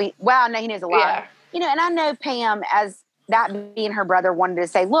 said, no, he knows a liar. Yeah. You know, and I know Pam, as that being her brother, wanted to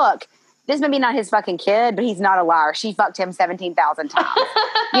say, look, this may be not his fucking kid, but he's not a liar. She fucked him 17,000 times.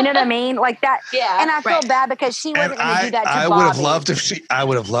 You know what I mean? Like that. Yeah. And I feel bad because she wasn't going to do that to Bobby. I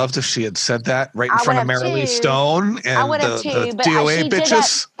would have loved if she had said that right in front of Marilee Stone and I would have the too, but DOA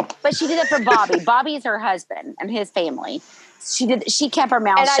bitches. But she did it for Bobby. Bobby is her husband and his family. She kept her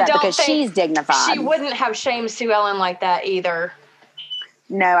mouth shut because she's dignified. She wouldn't have shamed Sue Ellen like that either.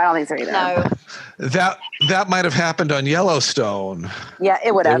 No, I don't think so either. No. That might have happened on Yellowstone. Yeah,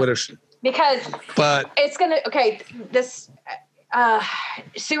 it would have. Because but it's gonna this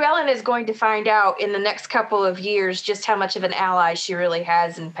Sue Ellen is going to find out in the next couple of years just how much of an ally she really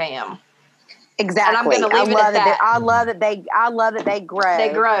has in Pam. Exactly. And I'm going to leave it at that. I love that they grow.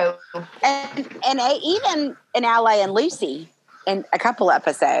 They grow. And even an ally in Lucy in a couple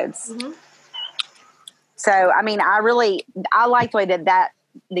episodes. Mm-hmm. So I mean, I like the way that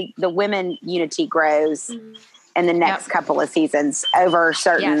the women unity grows in the next couple of seasons over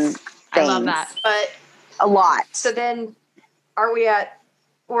certain things. I love that. But a lot. So then we're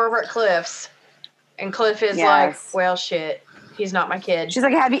over at Cliff's, and Cliff is like, well, shit, he's not my kid. She's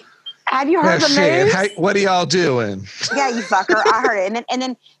like, have you heard the news? What are y'all doing? Yeah, you fucker. I heard it. And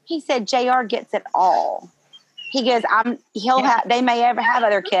then he said, JR gets it all. He goes, they may ever have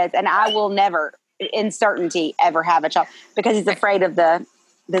other kids, and I will never, in certainty, ever have a child because he's afraid of the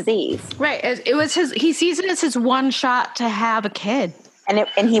disease. Right. It was he sees it as his one shot to have a kid.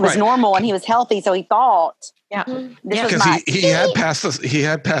 And he was normal and he was healthy, so he thought, because he had passed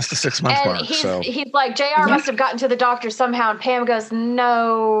the 6 month mark. So he's like, JR must have gotten to the doctor somehow, and Pam goes,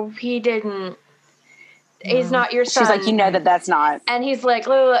 no, he didn't. He's not your son. She's like, you know that's not. And he's like,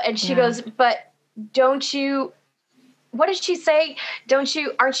 and she goes, but don't you? What did she say? Aren't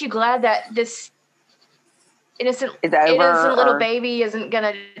you glad that this innocent little baby is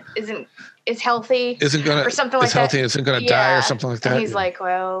healthy? Or something like that. Isn't gonna die or something like that. And he's like,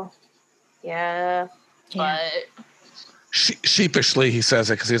 well, but sheepishly he says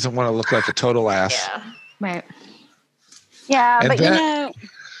it because he doesn't want to look like a total ass. Yeah. Right. Yeah, and but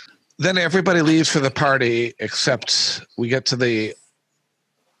then everybody leaves for the party except we get to the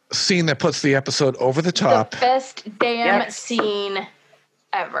scene that puts the episode over the top. The best damn scene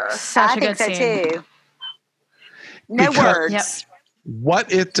ever. Such a good scene. Too. No words. Yep.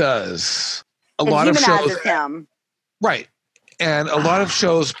 What it does, a lot of shows, him. Right, and a lot of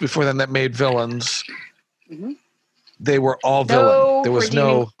shows before then that made villains, they were all villain. There was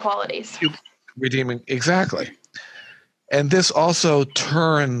no qualities redeeming exactly, and this also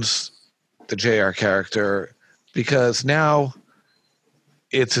turns the JR character because now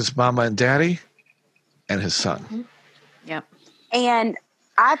it's his mama and daddy and his son. Yep, and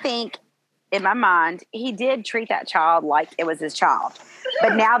I think. In my mind, he did treat that child like it was his child.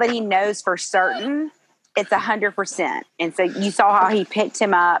 But now that he knows for certain, it's 100%. And so you saw how he picked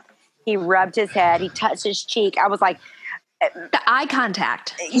him up. He rubbed his head. He touched his cheek. I was like... The eye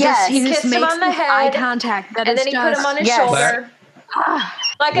contact. He just makes him on the head. Eye contact. And then he put him on his shoulder.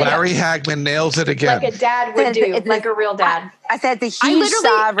 Larry Hagman nails it again. Like a dad would do. Like a real dad. I said it's a huge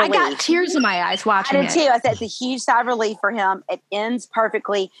sigh of relief. I got tears in my eyes watching it. I did too. I said it's a huge sigh of relief for him. It ends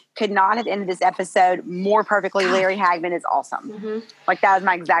perfectly. Could not have ended this episode more perfectly. Larry Hagman is awesome. Like that was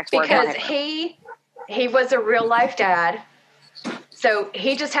my exact word. Because he was a real life dad. So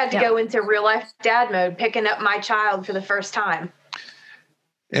he just had to go into real life dad mode, picking up my child for the first time.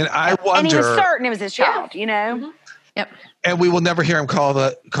 And I wonder. And he was certain it was his child, you know? Yep. And we will never hear him call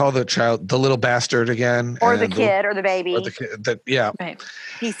the child the little bastard again, or the kid, or the baby. or the kid. Yeah. Right.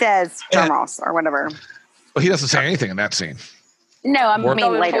 He says John Ross or whatever. Well, he doesn't say anything in that scene. No, I mean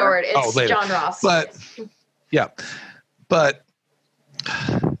Going later. forward, it's later. John Ross. But yeah, but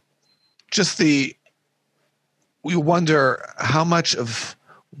just we wonder how much of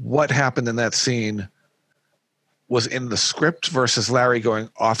what happened in that scene was in the script versus Larry going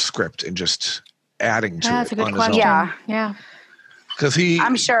off script and just adding to That's it a good on question. his own. Yeah. Because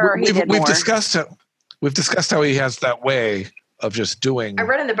I'm sure we've more. discussed how he has that way of just doing. I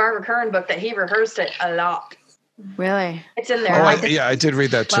read in the Barbara Kern book that he rehearsed it a lot. Really? It's in there. Oh, I did read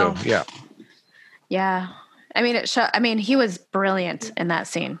that too. Well, yeah. Yeah. I mean, he was brilliant in that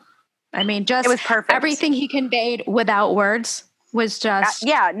scene. I mean, just it was perfect. Everything he conveyed without words was just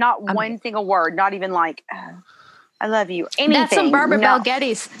not one single word, not even like I love you. Anything. That's some Barbara Bel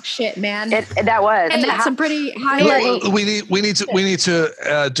Geddes shit, man. That was, and that's some pretty high level. We need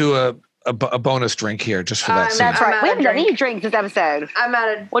to do a bonus drink here just for that scene. That's right. We haven't done any drinks this episode.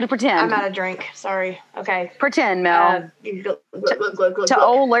 What do you pretend? I'm out of drink. Sorry. Okay. Pretend, Mel. To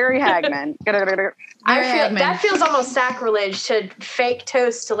old Larry Hagman. That feels almost sacrilege to fake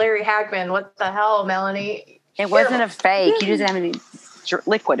toast to Larry Hagman. What the hell, Melanie? It wasn't a fake. You just didn't have any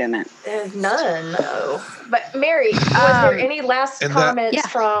liquid in it. There's none, no. But Mary, was there any last comments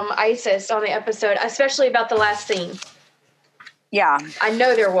from Isis on the episode, especially about the last scene? Yeah. I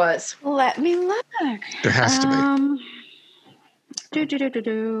know there was. Let me look. There has to be.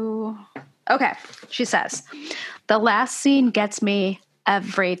 Okay. She says, the last scene gets me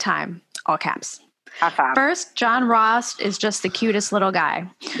every time. All caps. High five. First, John Ross is just the cutest little guy.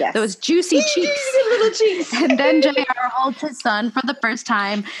 Yes. Those juicy cheeks. Little cheeks. And then JR holds his son for the first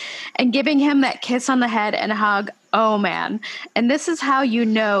time and giving him that kiss on the head and hug. Oh, man. And this is how you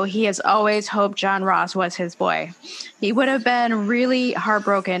know he has always hoped John Ross was his boy. He would have been really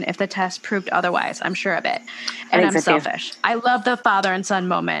heartbroken if the test proved otherwise. I'm sure of it. And I'm selfish. I love the father and son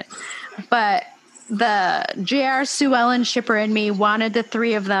moment. But the JR Sue Ellen shipper in me wanted the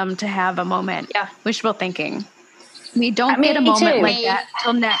three of them to have a moment. Yeah. Wishful thinking. We don't get a moment like that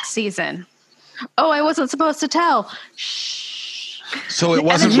till next season. Oh, I wasn't supposed to tell. Shh. So it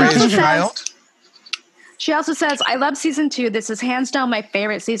wasn't Ray's child? She also says, I love season 2. This is hands down my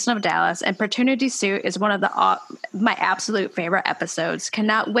favorite season of Dallas, and Paternity Suit is one of my absolute favorite episodes.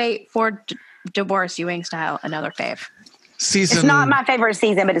 Cannot wait for Divorce Ewing style, another fave. It's not my favorite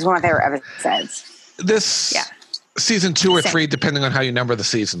season, but it's one of my favorite episodes. Season 2 or 3, depending on how you number the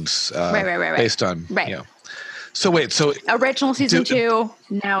seasons. Right. Based on, So wait, original season 2,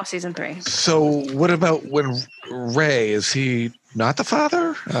 now season 3. So what about when Ray, is he not the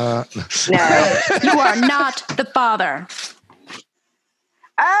father? No. You are not the father.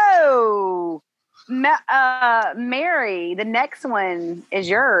 Oh, Mary, the next one is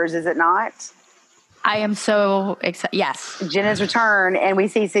yours, is it not? I am so excited. Yes. Jenna's return, and we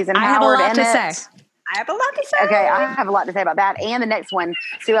see Susan I Howard have a lot to say. I have a lot to say. Okay, I have a lot to say about that. And the next one,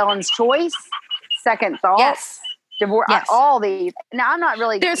 Sue Ellen's Choice, Second Thoughts. Yes. Divorce. Yes. All these. Now, I'm not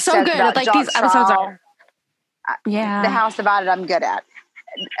really. They're so good. Like Jock's these episodes Trial. Yeah. The House Divided, I'm good at.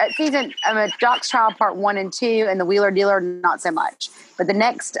 Jock's Trial Part 1 and 2, and the Wheeler Dealer, not so much. But the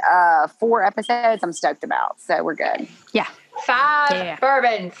next 4 episodes, I'm stoked about. So we're good. Yeah. 5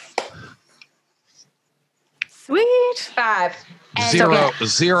 bourbons. Sweet. 5. And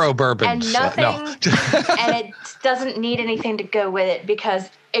zero bourbons. And nothing. And it doesn't need anything to go with it because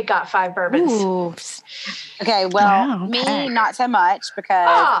it got 5 bourbons. Ooh. Okay, well, me, not so much because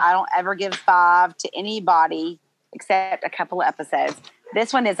I don't ever give 5 to anybody except a couple of episodes.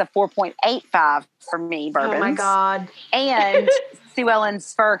 This one is a 4.85 for me, bourbons. Oh, my God. And Sue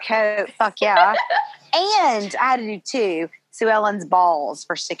Ellen's fur coat, fuck yeah. And I had to do 2, Sue Ellen's balls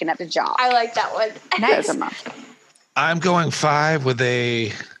for sticking up to Jock. I like that one. Nice. I'm going 5 with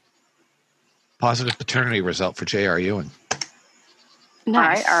a positive paternity result for J.R. Ewing.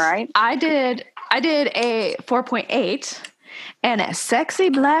 Nice. All right. I did a 4.8 and a sexy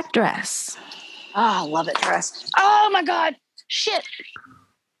black dress. Oh, I love that dress. Oh, my God. Shit.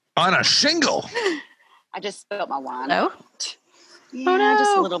 On a shingle. I just spilled my wine. Oh? Yeah, Oh, no.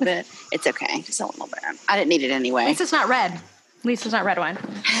 just a little bit. It's okay. Just a little bit. I didn't need it anyway. At least it's not red. At least it's not red wine.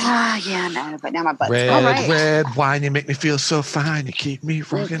 Yeah, no, but now my butt's red wine, you make me feel so fine. You keep me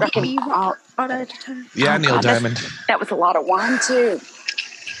rocking. Yeah, Neil Diamond. That was a lot of wine, too.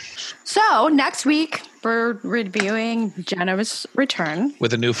 So, next week, we're reviewing Jenna's return.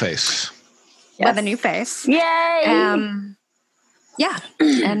 With a new face. With a new face. Yay! Yeah.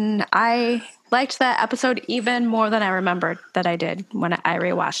 And I liked that episode even more than I remembered that I did when I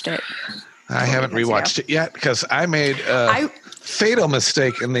rewatched it. I haven't rewatched it yet because I made a fatal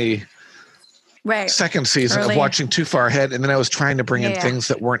mistake in the second season of watching too far ahead, and then I was trying to bring in things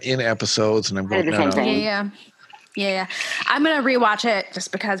that weren't in episodes, and I'm going, no. Yeah. I'm going to rewatch it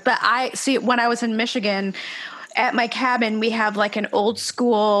just because. But I see when I was in Michigan at my cabin, we have like an old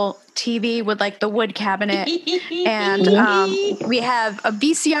school TV with like the wood cabinet, and we have a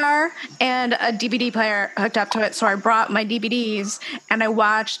VCR and a DVD player hooked up to it. So I brought my DVDs and I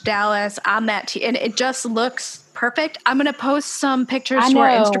watched Dallas on that, and it just looks perfect. I'm going to post some pictures to our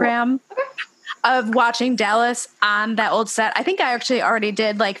Instagram of watching Dallas on that old set. I think I actually already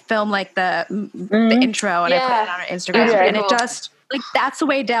did like film like the intro and I put it on our Instagram, and it just like that's the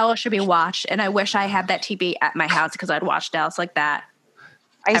way Dallas should be watched. And I wish I had that TV at my house because I'd watch Dallas like that.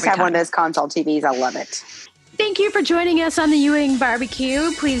 I used to have one of those console TVs. I love it. Thank you for joining us on the Ewing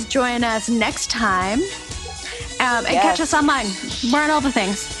Barbecue. Please join us next time and catch us online. We're on all the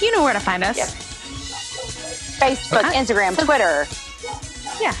things. You know where to find us. Facebook, Instagram, Twitter.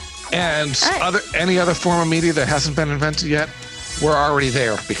 Yeah. And any other form of media that hasn't been invented yet, we're already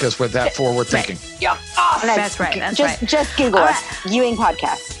there because we're that forward thinking. Yeah. That's right. Just Google us. Ewing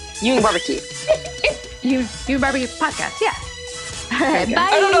Podcast. Ewing Barbecue. Ewing Barbecue Podcast. Yeah. All right. Bye.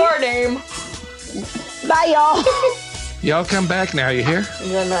 I don't know our name. Bye, y'all. Y'all come back now, you hear?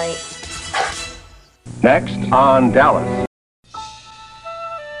 Good night. Next on Dallas.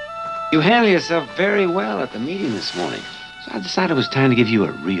 You handled yourself very well at the meeting this morning. So I decided it was time to give you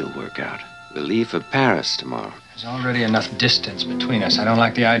a real workout. We'll leave for Paris tomorrow. There's already enough distance between us. I don't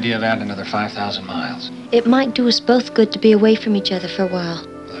like the idea of adding another 5,000 miles. It might do us both good to be away from each other for a while.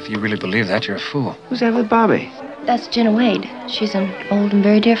 Well, if you really believe that, you're a fool. Who's that with Bobby? That's Jenna Wade. She's an old and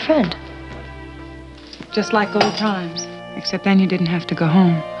very dear friend. Just like old times. Except then you didn't have to go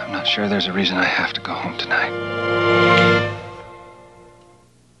home. I'm not sure there's a reason I have to go home tonight.